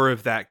more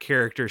of that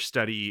character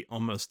study,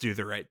 almost do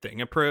the right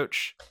thing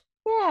approach.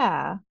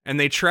 Yeah. And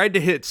they tried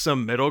to hit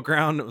some middle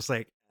ground. It was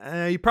like,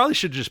 you probably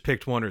should have just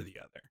picked one or the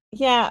other.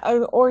 Yeah.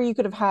 Or you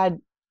could have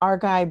had our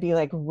guy be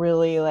like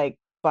really like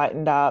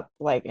buttoned up,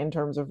 like in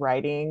terms of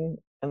writing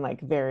and like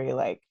very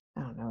like,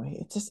 I don't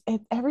know.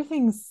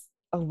 Everything's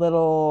a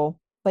little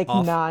like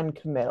Off.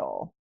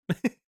 non-committal.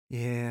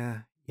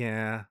 Yeah,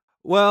 yeah.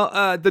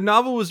 Well, the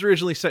novel was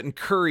originally set in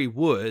Curry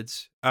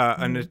Woods, a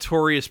Mhm.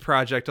 notorious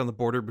project on the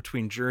border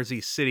between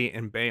Jersey City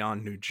and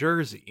Bayonne, New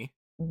Jersey.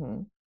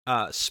 Hmm.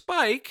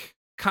 Spike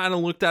kind of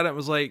looked at it and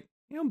was like,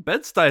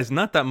 Bed-Stuy is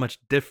not that much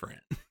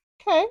different.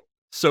 Okay.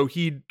 So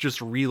he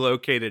just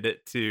relocated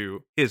it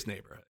to his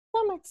neighborhood.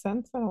 That makes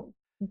sense. I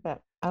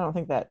don't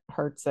think that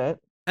hurts it.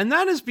 And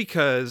that is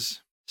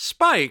because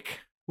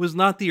Spike was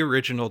not the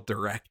original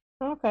director.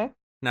 Okay.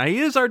 Now, he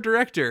is our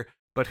director,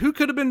 but who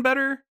could have been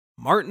better?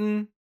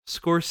 Martin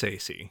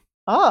Scorsese.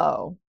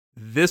 Oh,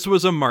 This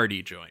was a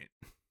Marty joint.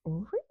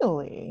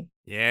 really?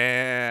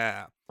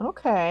 Yeah.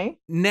 Okay.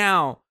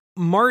 Now,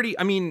 Marty,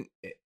 I mean,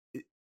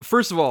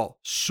 first of all,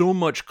 so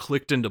much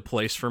clicked into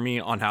place for me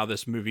on how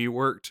this movie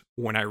worked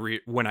when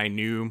I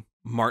knew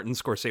Martin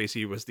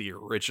Scorsese was the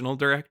original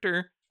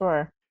director,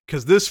 Sure.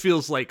 because this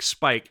feels like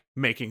Spike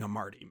making a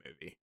Marty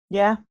movie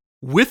Yeah.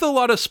 with a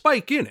lot of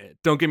Spike in it.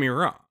 Don't get me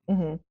wrong.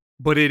 Hmm.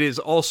 But it is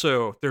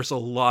also, there's a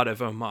lot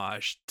of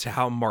homage to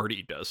how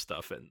Marty does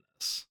stuff in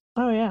this.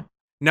 Oh, yeah.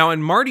 Now,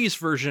 in Marty's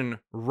version,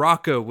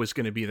 Rocco was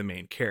going to be the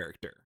main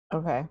character,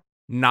 Okay.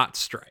 not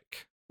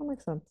Strike. That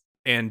makes sense.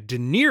 And De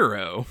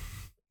Niro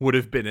would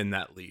have been in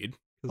that lead.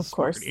 'Cause Of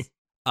course.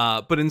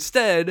 Marty. But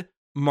instead,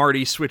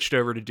 Marty switched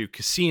over to do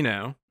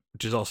Casino,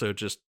 which is also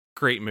just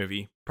great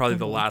movie. Probably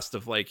the Mhm. last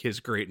of like his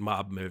great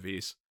mob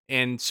movies.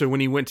 And so when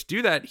he went to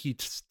do that, he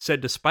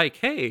said to Spike,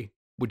 "Hey,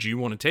 would you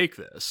want to take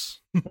this?"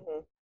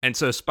 Mhm. And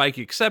so Spike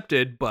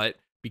accepted, but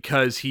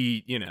because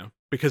he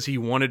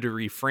wanted to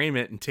reframe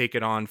it and take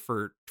it on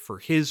for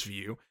his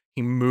view,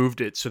 he moved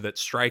it so that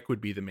Strike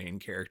would be the main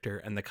character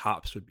and the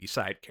cops would be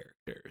side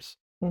characters.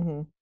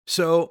 Mhm.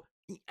 So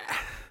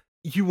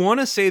you want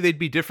to say they'd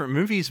be different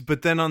movies,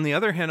 but then on the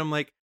other hand, I'm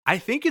like, I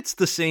think it's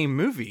the same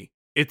movie.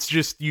 It's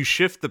just you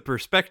shift the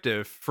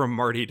perspective from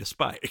Marty to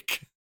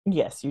Spike.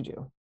 Yes, you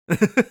do.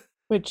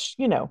 Which,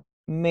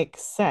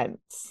 makes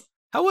sense.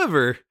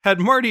 However, had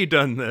Marty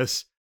done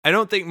this, I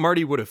don't think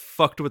Marty would have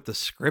fucked with the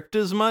script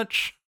as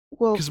much.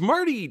 Well, Because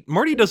Marty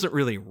doesn't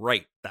really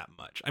write that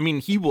much. I mean,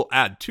 he will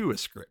add to a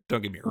script,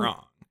 don't get me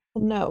wrong.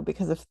 no,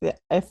 because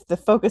if the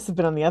focus had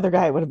been on the other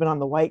guy, it would have been on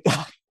the white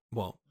guy.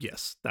 Well,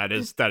 yes, that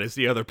is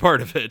the other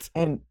part of it.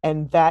 And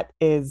that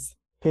is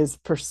his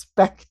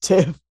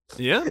perspective.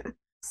 Yeah.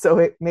 So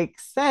it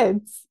makes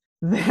sense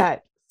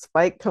that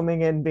Spike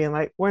coming in being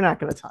like, we're not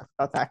going to talk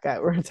about that guy.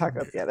 We're going to talk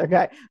about the other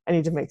guy. I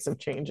need to make some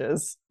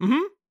changes.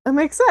 Mm-hmm. That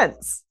makes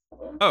sense.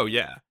 Oh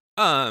yeah.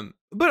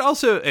 But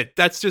also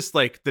that's just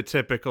like the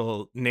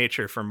typical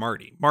nature for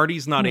Marty.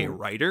 Marty's not a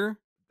writer.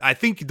 I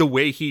think the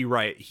way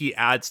he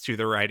adds to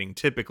the writing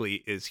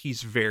typically is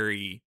he's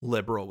very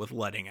liberal with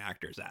letting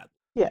actors add.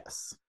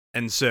 Yes.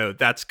 And so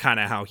that's kind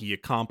of how he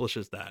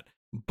accomplishes that.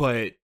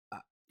 But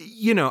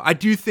I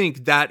do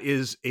think that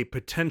is a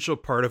potential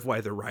part of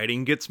why the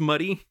writing gets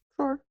muddy.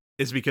 Sure.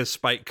 Is because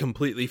Spike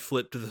completely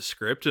flipped the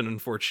script, and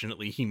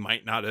unfortunately he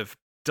might not have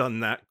done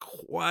that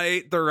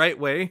quite the right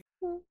way.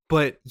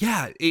 But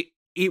yeah,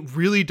 it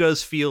really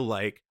does feel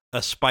like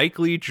a Spike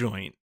Lee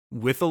joint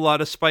with a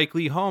lot of Spike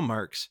Lee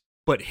hallmarks,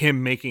 but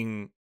him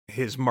making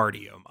his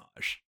Marty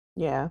homage.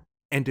 Yeah.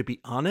 And to be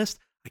honest,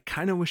 I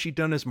kind of wish he'd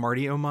done his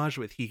Marty homage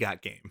with He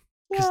Got Game.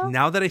 Because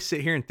now that I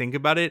sit here and think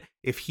about it,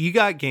 if He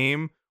Got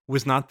Game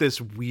was not this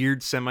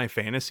weird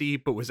semi-fantasy,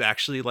 but was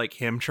actually like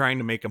him trying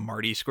to make a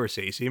Marty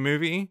Scorsese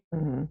movie,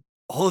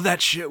 all of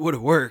that shit would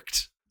have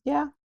worked.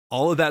 Yeah.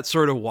 All of that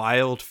sort of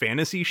wild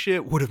fantasy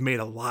shit would have made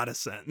a lot of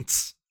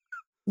sense.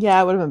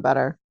 Yeah, it would have been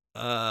better.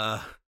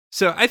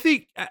 So I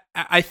think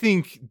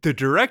the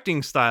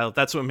directing style,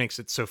 that's what makes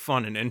it so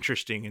fun and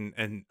interesting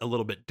and a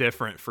little bit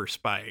different for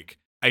Spike.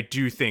 I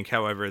do think,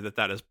 however,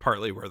 that is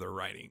partly where the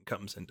writing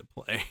comes into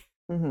play.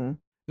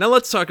 Now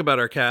let's talk about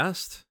our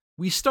cast.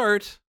 We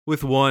start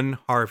with one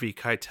Harvey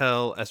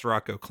Keitel as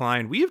Rocco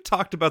Klein. We have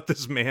talked about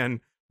this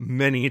man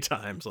many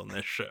times on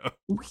this show.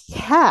 We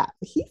have.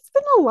 He's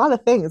been a lot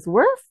of things.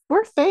 We're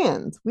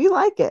fans. We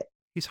like it.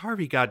 He's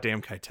Harvey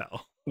goddamn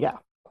Keitel. Yeah.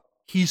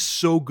 He's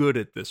so good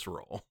at this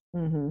role.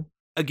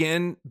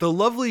 Again, the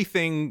lovely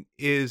thing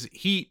is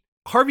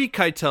Harvey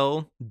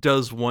Keitel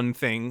does one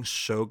thing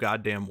so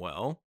goddamn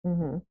well,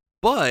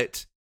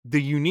 but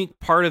the unique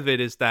part of it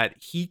is that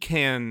he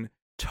can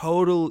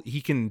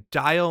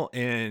dial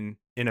in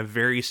a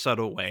very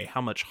subtle way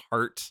how much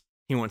heart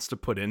he wants to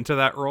put into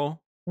that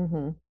role.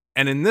 And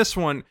in this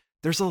one,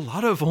 there's a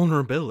lot of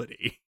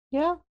vulnerability.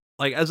 Yeah.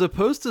 Like, as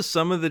opposed to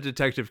some of the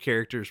detective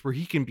characters where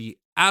he can be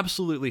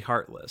absolutely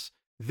heartless,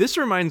 this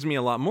reminds me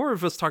a lot more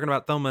of us talking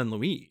about Thelma and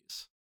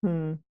Louise,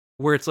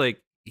 where it's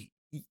like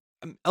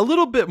a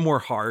little bit more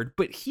hard,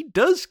 but he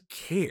does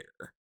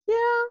care.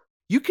 Yeah.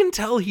 You can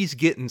tell he's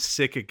getting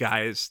sick of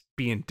guys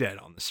being dead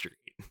on the street.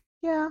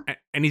 Yeah.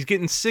 And he's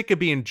getting sick of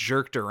being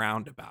jerked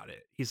around about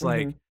it. He's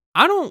like,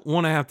 I don't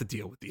want to have to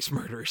deal with these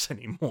murders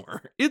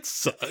anymore. It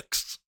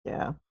sucks.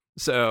 Yeah.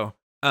 So,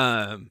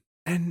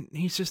 and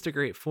he's just a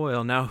great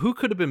foil. Now, who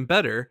could have been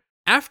better?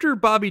 After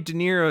Bobby De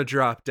Niro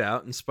dropped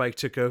out and Spike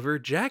took over,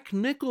 Jack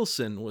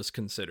Nicholson was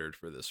considered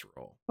for this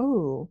role.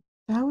 Oh,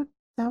 that would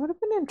have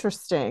been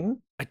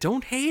interesting. I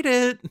don't hate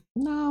it.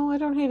 No, I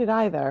don't hate it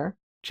either.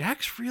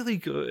 Jack's really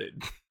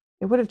good.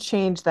 It would have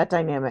changed that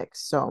dynamic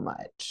so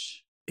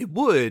much. It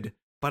would,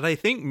 but I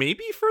think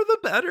maybe for the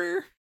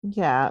better.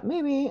 Yeah,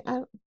 maybe.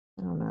 I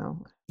don't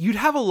know. You'd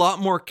have a lot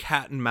more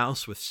cat and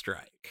mouse with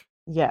Strike.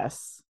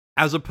 Yes.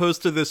 As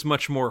opposed to this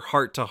much more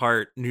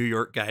heart-to-heart New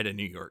York guy to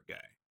New York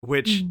guy,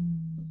 which,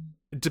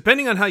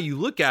 depending on how you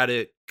look at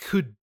it,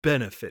 could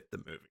benefit the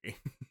movie.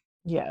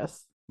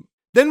 Yes.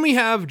 Then we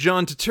have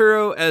John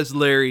Turturro as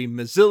Larry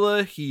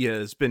Mazzilla. He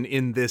has been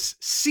in this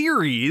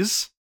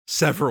series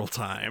several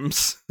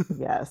times.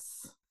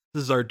 Yes.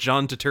 This is our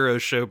John Turturro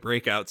show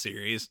breakout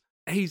series.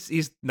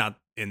 He's not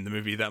in the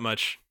movie that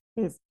much.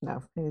 He's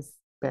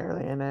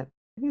barely in it.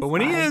 But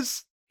when he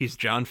is, he's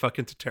John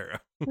fucking Turturro.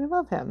 We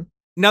love him.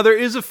 Now, there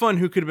is a fun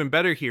who could have been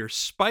better here.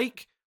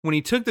 Spike, when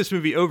he took this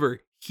movie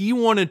over, he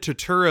wanted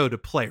Turturro to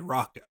play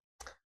Rocco.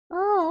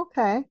 Oh,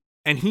 okay.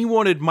 And he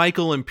wanted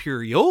Michael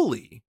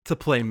Imperioli to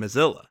play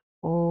Mazzilla.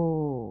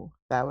 Oh,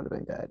 that would have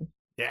been good.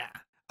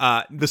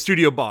 Yeah. The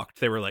studio balked.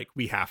 They were like,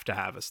 we have to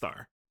have a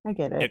star. I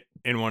get it.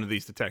 In one of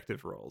these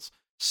detective roles.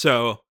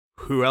 So,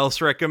 who else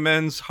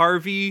recommends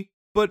Harvey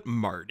but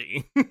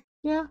Marty?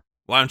 Yeah.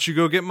 Why don't you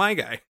go get my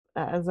guy?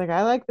 I was like,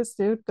 I like this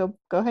dude.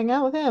 Go hang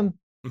out with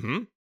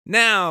him.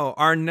 Now,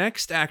 our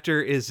next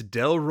actor is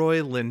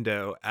Delroy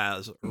Lindo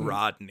as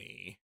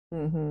Rodney.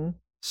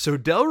 So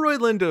Delroy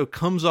Lindo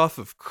comes off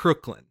of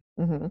Crooklyn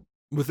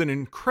with an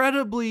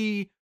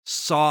incredibly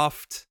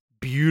soft,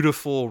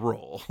 beautiful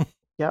role.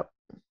 Yep.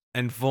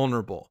 And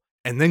vulnerable.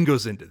 And then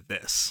goes into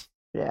this.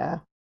 Yeah.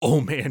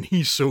 Oh man,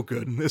 he's so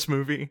good in this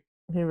movie.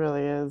 He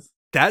really is.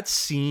 That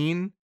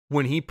scene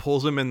when he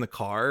pulls him in the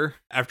car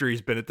after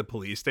he's been at the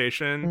police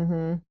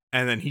station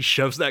and then he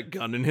shoves that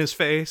gun in his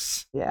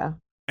face. Yeah.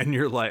 And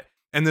you're like,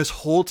 and this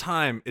whole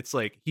time it's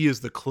like he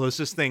is the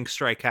closest thing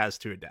Strike has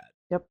to a dad.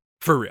 Yep.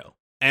 For real.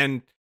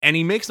 And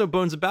he makes no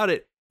bones about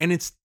it. And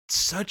it's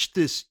such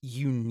this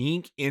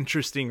unique,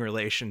 interesting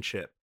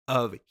relationship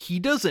of he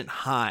doesn't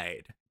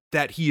hide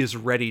that he is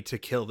ready to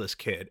kill this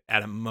kid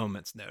at a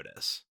moment's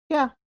notice.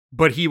 Yeah.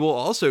 But he will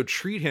also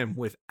treat him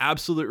with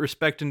absolute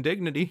respect and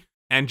dignity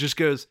and just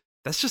goes,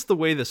 that's just the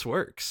way this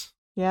works.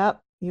 Yep.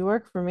 You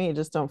work for me.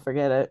 Just don't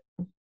forget it.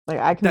 Like,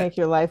 I can That- make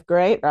your life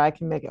great or I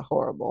can make it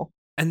horrible.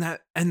 And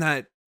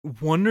that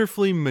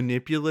wonderfully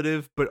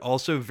manipulative, but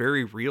also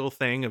very real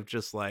thing of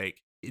just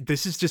like,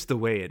 this is just the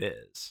way it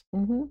is.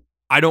 Mm-hmm.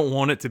 I don't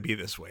want it to be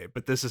this way,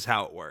 but this is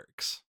how it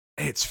works.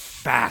 It's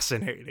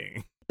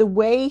fascinating. The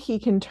way he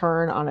can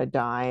turn on a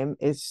dime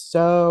is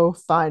so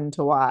fun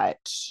to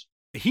watch.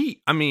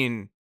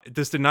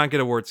 This did not get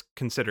awards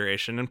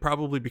consideration, and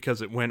probably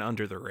because it went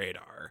under the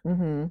radar.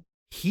 Mm-hmm.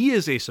 He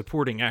is a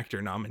supporting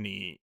actor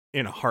nominee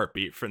in a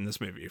heartbeat from this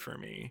movie for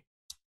me.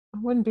 I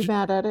wouldn't be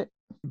mad at it.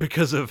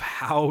 Because of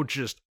how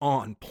just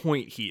on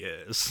point he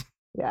is.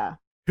 Yeah.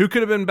 Who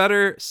could have been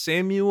better?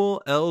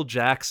 Samuel L.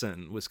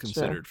 Jackson was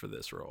considered for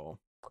this role.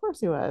 Of course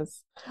he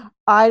was.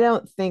 I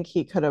don't think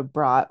he could have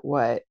brought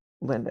what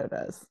Lindo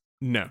does.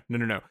 No.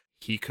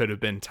 He could have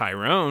been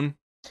Tyrone.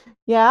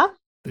 Yeah.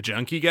 The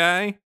junkie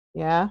guy.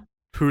 Yeah.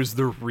 Who's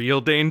the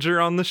real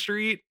danger on the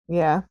street.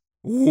 Yeah.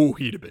 Ooh,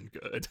 he'd have been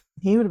good.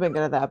 He would have been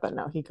good at that, but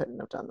no, he couldn't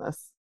have done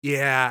this.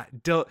 Yeah.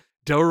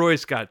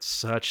 Delroy's got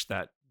such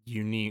that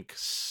unique,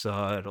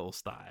 subtle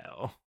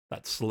style.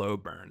 That slow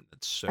burn.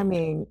 That's so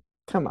good.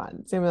 Come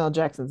on. Samuel L.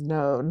 Jackson's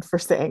known for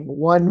saying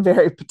one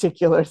very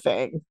particular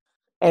thing.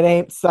 It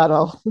ain't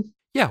subtle.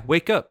 Yeah,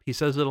 wake up. He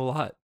says it a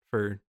lot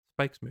for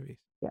Spike's movies.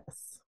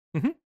 Yes.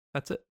 Mm-hmm.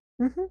 That's it.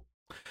 Mm-hmm.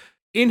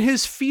 In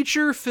his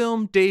feature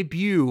film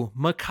debut,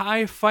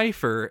 Mekhi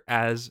Phifer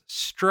as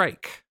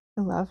Strike.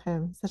 I love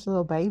him. Such a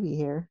little baby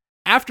here.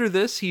 After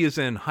this, he is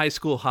in High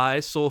School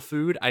High, Soul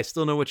Food, I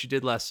Still Know What You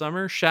Did Last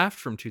Summer, Shaft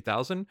from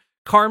 2000,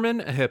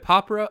 Carmen, a hip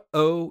opera,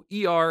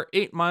 ER,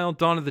 8 Mile,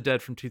 Dawn of the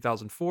Dead from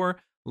 2004,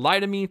 Lie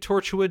to Me,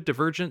 Torchwood,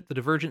 Divergent, the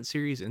Divergent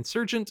series,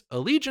 Insurgent,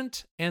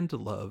 Allegiant, and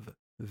Love,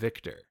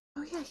 Victor.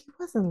 Oh yeah, he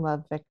was in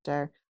Love,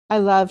 Victor. I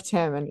loved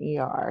him in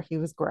ER. He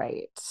was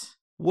great.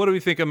 What do we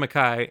think of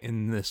Mekhi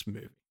in this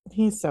movie?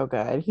 He's so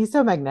good. He's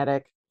so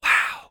magnetic.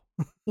 Wow.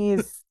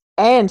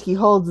 And he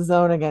holds his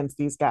own against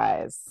these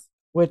guys,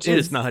 which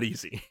is not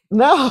easy.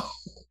 No.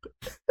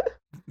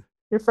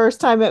 Your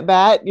first time at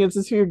bat, this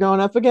is who you're going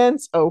up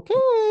against. Okay.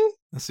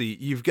 Let's see.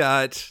 You've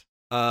got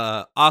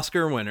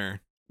Oscar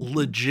winner,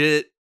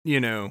 legit,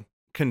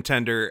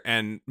 contender,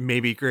 and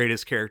maybe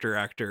greatest character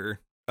actor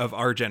of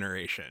our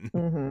generation.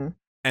 Mm-hmm.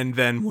 And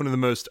then one of the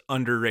most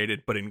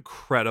underrated but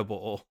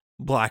incredible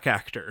Black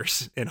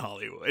actors in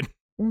Hollywood.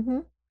 Mm-hmm.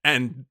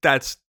 And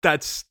that's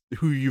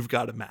who you've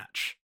got to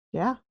match.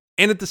 Yeah.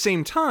 And at the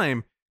same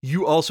time,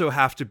 you also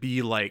have to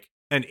be like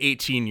an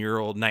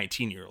 18-year-old,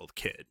 19-year-old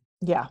kid.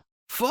 Yeah.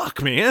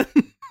 Fuck, man.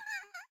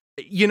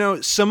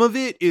 Some of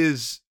it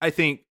is, I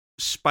think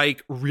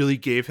Spike really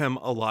gave him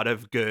a lot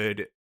of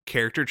good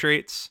character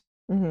traits.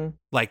 Mm-hmm.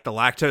 Like the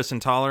lactose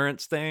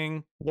intolerance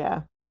thing.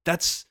 Yeah.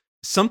 That's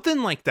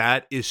something like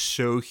that is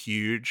so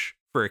huge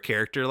for a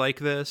character like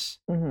this,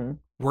 mm-hmm.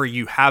 where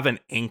you have an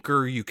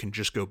anchor you can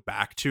just go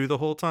back to the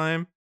whole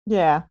time.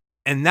 Yeah.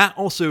 And that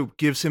also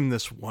gives him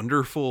this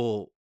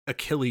wonderful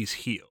Achilles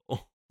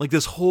heel. Like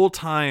this whole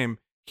time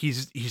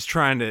he's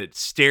trying to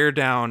stare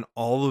down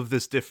all of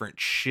this different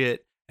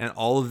shit and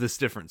all of this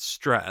different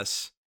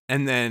stress.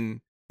 And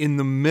then in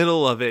the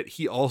middle of it,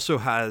 he also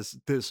has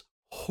this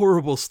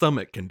horrible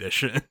stomach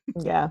condition.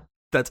 Yeah.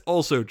 That's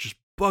also just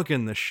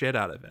bugging the shit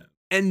out of him.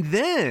 And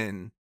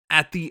then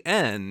at the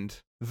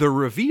end, the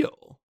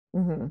reveal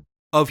mm-hmm.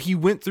 of he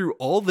went through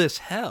all this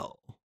hell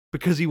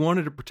because he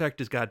wanted to protect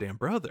his goddamn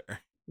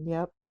brother.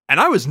 Yep. And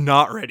I was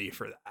not ready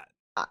for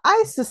that.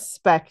 I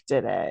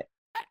suspected it.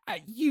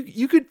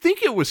 You could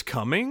think it was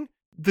coming.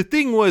 The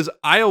thing was,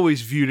 I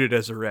always viewed it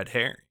as a red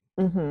herring.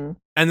 Mm-hmm.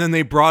 And then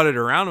they brought it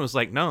around and was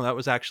like, no, that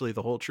was actually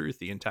the whole truth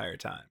the entire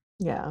time.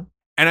 Yeah.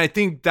 And I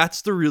think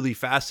that's the really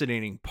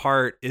fascinating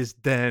part is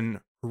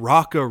then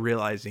Rocco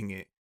realizing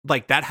it.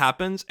 Like that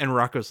happens and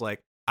Rocco's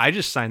like, I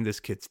just signed this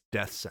kid's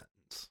death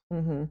sentence.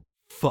 Mm-hmm.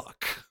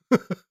 Fuck.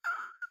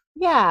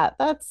 Yeah,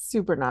 that's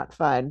super not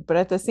fun. But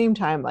at the same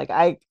time, like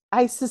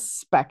I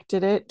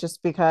suspected it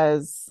just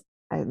because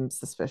I'm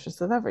suspicious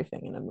of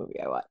everything in a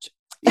movie I watch.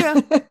 Yeah.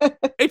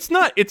 It's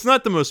not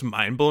the most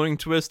mind-blowing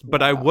twist,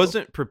 but I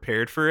wasn't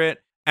prepared for it.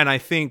 And I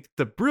think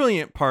the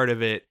brilliant part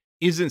of it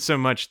isn't so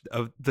much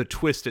of the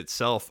twist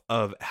itself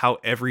of how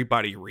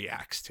everybody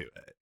reacts to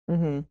it.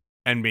 Mm-hmm.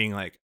 And being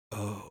like,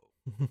 oh.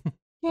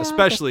 Yeah,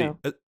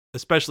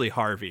 especially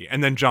Harvey.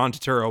 And then John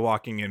Turturro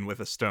walking in with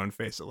a stone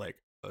face of like,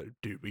 oh,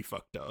 dude, we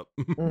fucked up.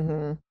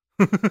 Mm-hmm.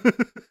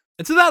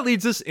 And so that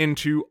leads us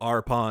into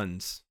our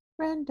puns.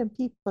 Random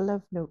people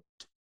of note.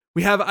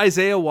 We have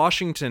Isaiah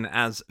Washington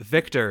as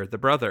Victor, the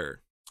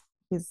brother.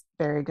 He's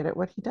very good at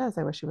what he does.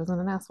 I wish he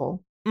wasn't an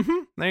asshole.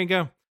 Mm-hmm. There you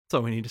go. That's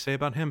all we need to say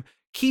about him.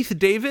 Keith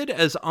David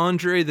as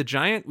Andre the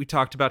Giant. We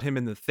talked about him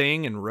in The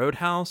Thing and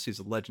Roadhouse. He's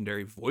a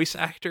legendary voice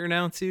actor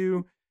now,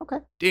 too. Okay.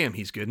 Damn,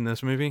 he's good in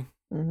this movie.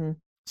 Mm-hmm.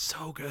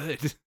 So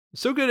good.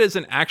 So good as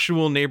an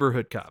actual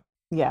neighborhood cop.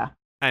 Yeah.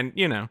 And,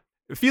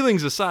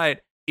 feelings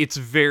aside, it's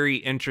very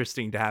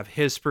interesting to have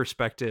his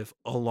perspective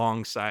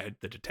alongside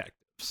the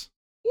detectives.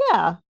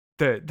 Yeah.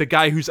 The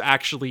guy who's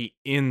actually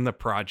in the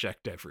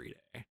project every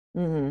day.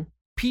 Mm-hmm.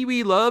 Pee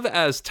Wee Love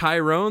as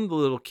Tyrone, the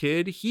little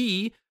kid,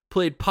 he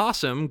played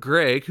Possum,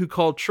 Greg, who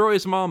called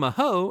Troy's mom a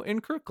hoe in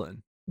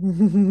Crooklyn.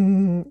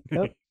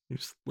 Yep.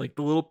 He's like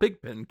the little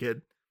pigpen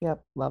kid.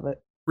 Yep. Love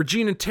it.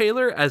 Regina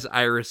Taylor as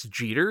Iris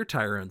Jeter,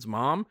 Tyrone's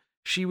mom.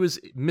 She was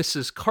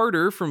Mrs.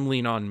 Carter from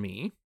Lean On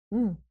Me.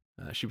 Mm.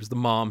 She was the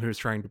mom who was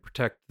trying to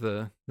protect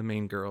the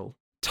main girl.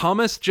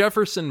 Thomas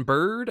Jefferson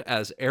Bird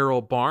as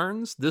Errol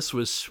Barnes. This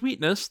was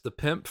Sweetness, the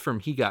pimp from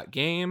He Got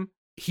Game.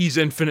 He's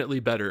infinitely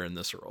better in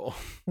this role.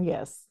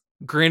 Yes.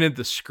 Granted,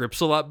 the script's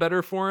a lot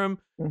better for him.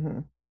 Mm-hmm.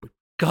 But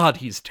God,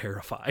 he's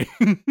terrifying.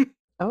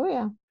 Oh,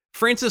 yeah.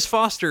 Frances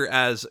Foster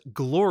as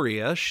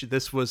Gloria.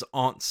 This was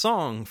Aunt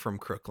Song from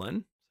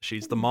Crooklyn.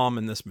 She's the mom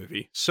in this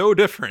movie. So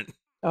different.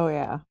 Oh,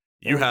 yeah.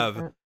 You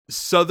have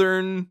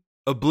Southern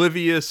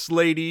oblivious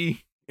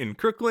lady in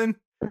Crooklyn,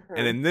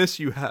 and in this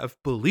you have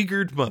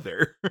beleaguered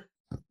mother.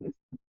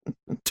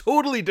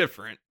 Totally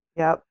different.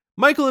 Yep.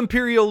 Michael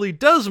Imperioli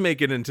does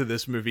make it into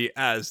this movie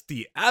as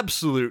the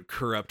absolute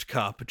corrupt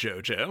cop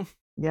Jojo.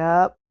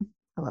 Yep.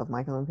 I love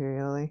Michael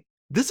Imperioli.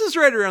 This is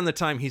right around the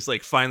time he's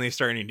like finally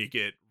starting to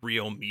get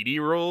real meaty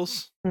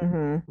roles.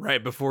 Mm-hmm.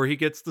 Right before he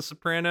gets The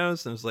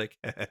Sopranos, and it's like,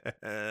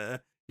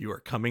 you are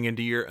coming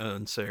into your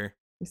own, sir.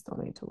 We still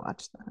need to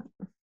watch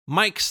that.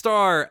 Mike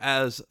Starr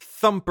as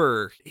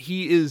Thumper.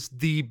 He is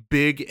the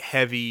big,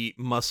 heavy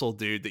muscle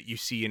dude that you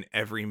see in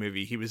every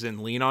movie. He was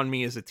in Lean On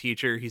Me as a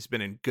teacher. He's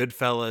been in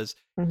Goodfellas.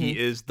 Mm-hmm. He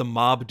is the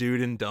mob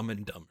dude in Dumb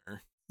and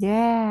Dumber.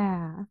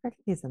 Yeah. I forget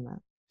he's in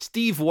that.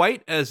 Steve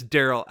White as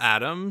Daryl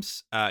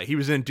Adams. He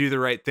was in Do the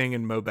Right Thing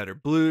and Mo Better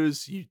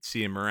Blues. You'd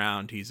see him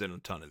around. He's in a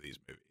ton of these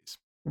movies.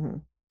 Mm-hmm.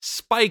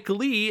 Spike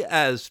Lee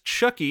as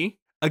Chucky.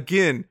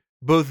 Again,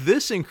 both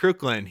this and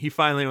Crooklyn, he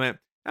finally went,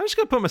 I'm just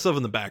going to put myself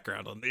in the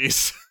background on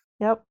these.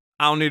 Yep.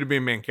 I don't need to be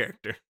a main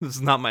character. This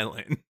is not my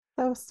lane.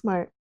 So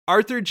smart.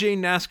 Arthur J.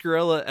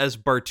 Nascarella as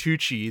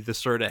Bartucci, the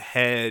sort of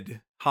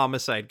head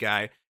homicide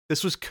guy.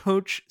 This was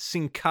Coach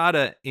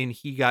Sincata in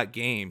He Got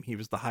Game. He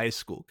was the high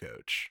school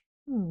coach.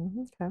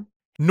 Okay.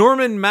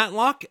 Norman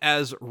Matlock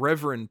as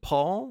Reverend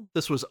Paul.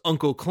 This was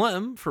Uncle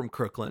Clem from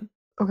Crooklyn.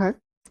 Okay.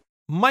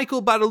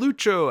 Michael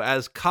Badaluccio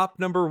as Cop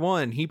Number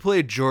 1. He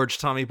played George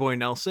Tommy Boy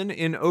Nelson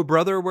in Oh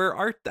Brother, Where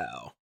Art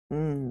Thou?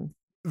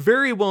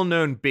 Very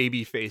well-known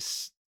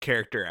babyface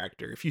character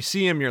actor. If you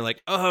see him, you're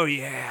like, oh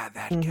yeah,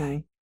 that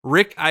guy.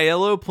 Rick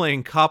Aiello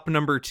playing Cop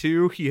Number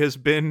 2. He has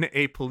been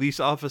a police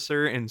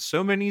officer in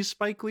so many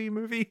Spike Lee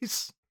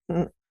movies.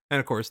 And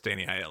of course,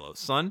 Danny Aiello's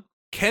son.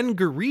 Ken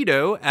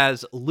Garrido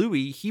as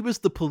Louie. He was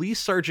the police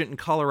sergeant in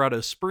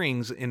Colorado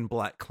Springs in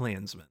Black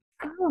Klansman.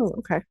 Oh,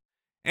 okay.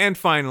 And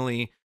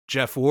finally,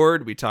 Jeff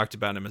Ward. We talked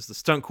about him as the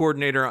stunt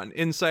coordinator on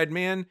Inside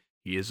Man.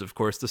 He is, of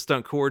course, the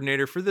stunt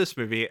coordinator for this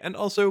movie and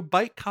also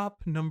Bike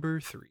Cop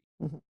Number 3.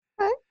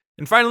 Okay.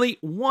 And finally,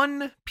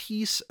 one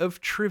piece of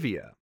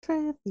trivia.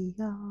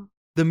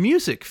 The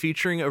music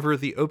featuring over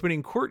the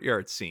opening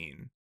courtyard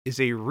scene is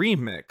a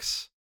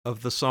remix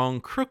of the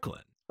song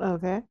Crooklyn.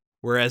 Okay.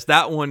 Whereas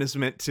that one is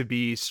meant to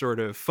be sort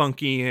of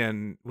funky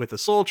and with a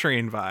Soul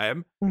Train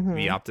vibe,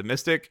 be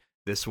optimistic.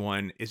 This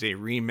one is a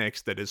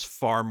remix that is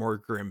far more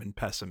grim and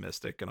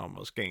pessimistic and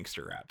almost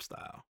gangster rap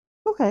style.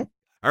 Okay.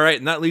 All right,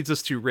 and that leads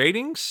us to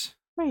ratings.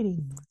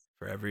 Ratings.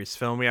 For every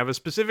film, we have a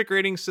specific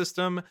rating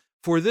system.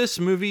 For this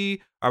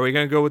movie, are we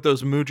going to go with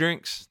those moo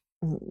drinks?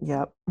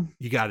 Yep.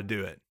 You got to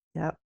do it.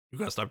 Yep. You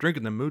got to stop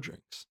drinking them moo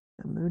drinks.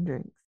 The mood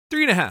drinks.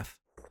 3.5.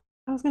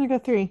 I was going to go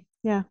 3.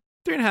 Yeah.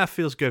 3.5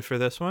 feels good for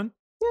this one.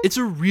 Yeah. It's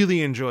a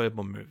really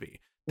enjoyable movie.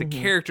 The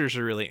characters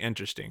are really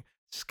interesting.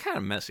 It's kind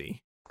of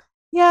messy.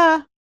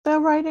 Yeah. The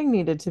writing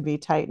needed to be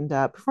tightened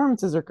up.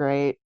 Performances are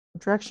great.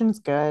 Direction's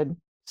good.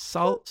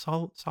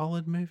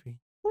 Solid movie.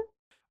 Yeah.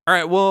 All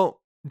right. Well,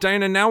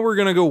 Diana, now we're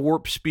going to go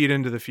warp speed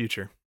into the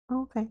future.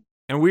 Okay.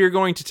 And we are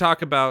going to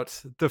talk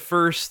about the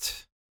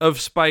first of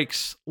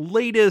Spike's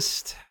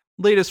latest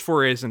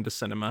forays into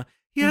cinema.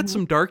 He had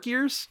some dark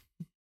years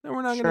that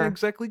we're not going to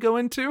exactly go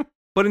into.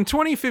 But in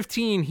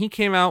 2015, he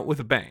came out with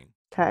a bang.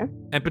 Okay.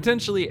 And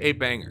potentially a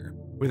banger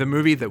with a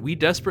movie that we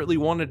desperately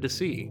wanted to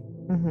see.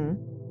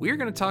 We're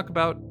going to talk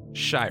about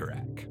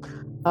Chirac.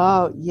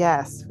 Oh,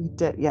 yes, we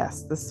did.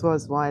 Yes, this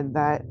was one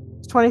that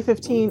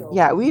 2015.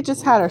 Yeah, we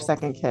just had our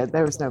second kid.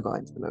 There was no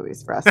going to the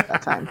movies for us at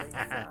that time.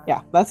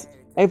 Yeah, that's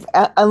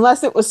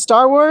unless it was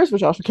Star Wars,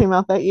 which also came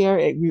out that year.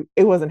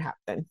 It wasn't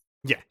happening.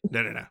 Yeah,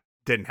 no,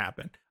 didn't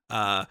happen.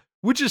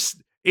 Which is,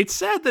 it's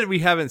sad that we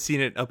haven't seen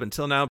it up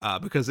until now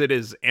because it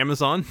is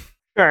Amazon.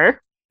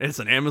 Sure. It's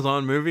an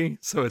Amazon movie,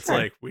 so it's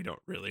like we don't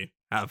really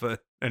have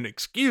an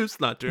excuse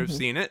not to have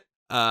seen it.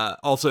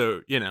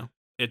 Also, you know,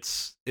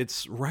 it's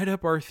right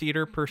up our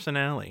theater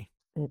personality.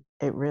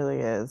 It really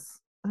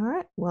is. All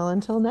right. Well,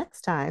 until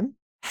next time.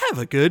 Have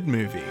a good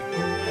movie.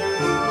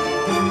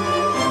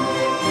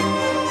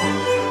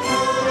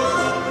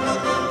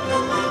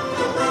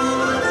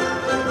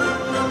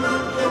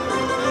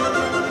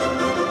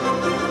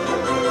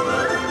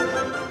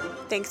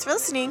 Thanks for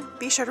listening.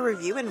 Be sure to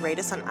review and rate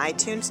us on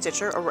iTunes,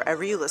 Stitcher, or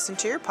wherever you listen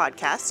to your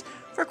podcast.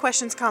 For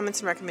questions,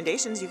 comments, and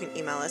recommendations, you can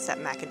email us at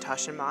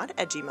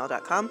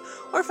macintoshandmod@gmail.com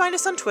or find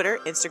us on Twitter,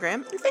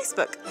 Instagram, and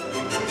Facebook.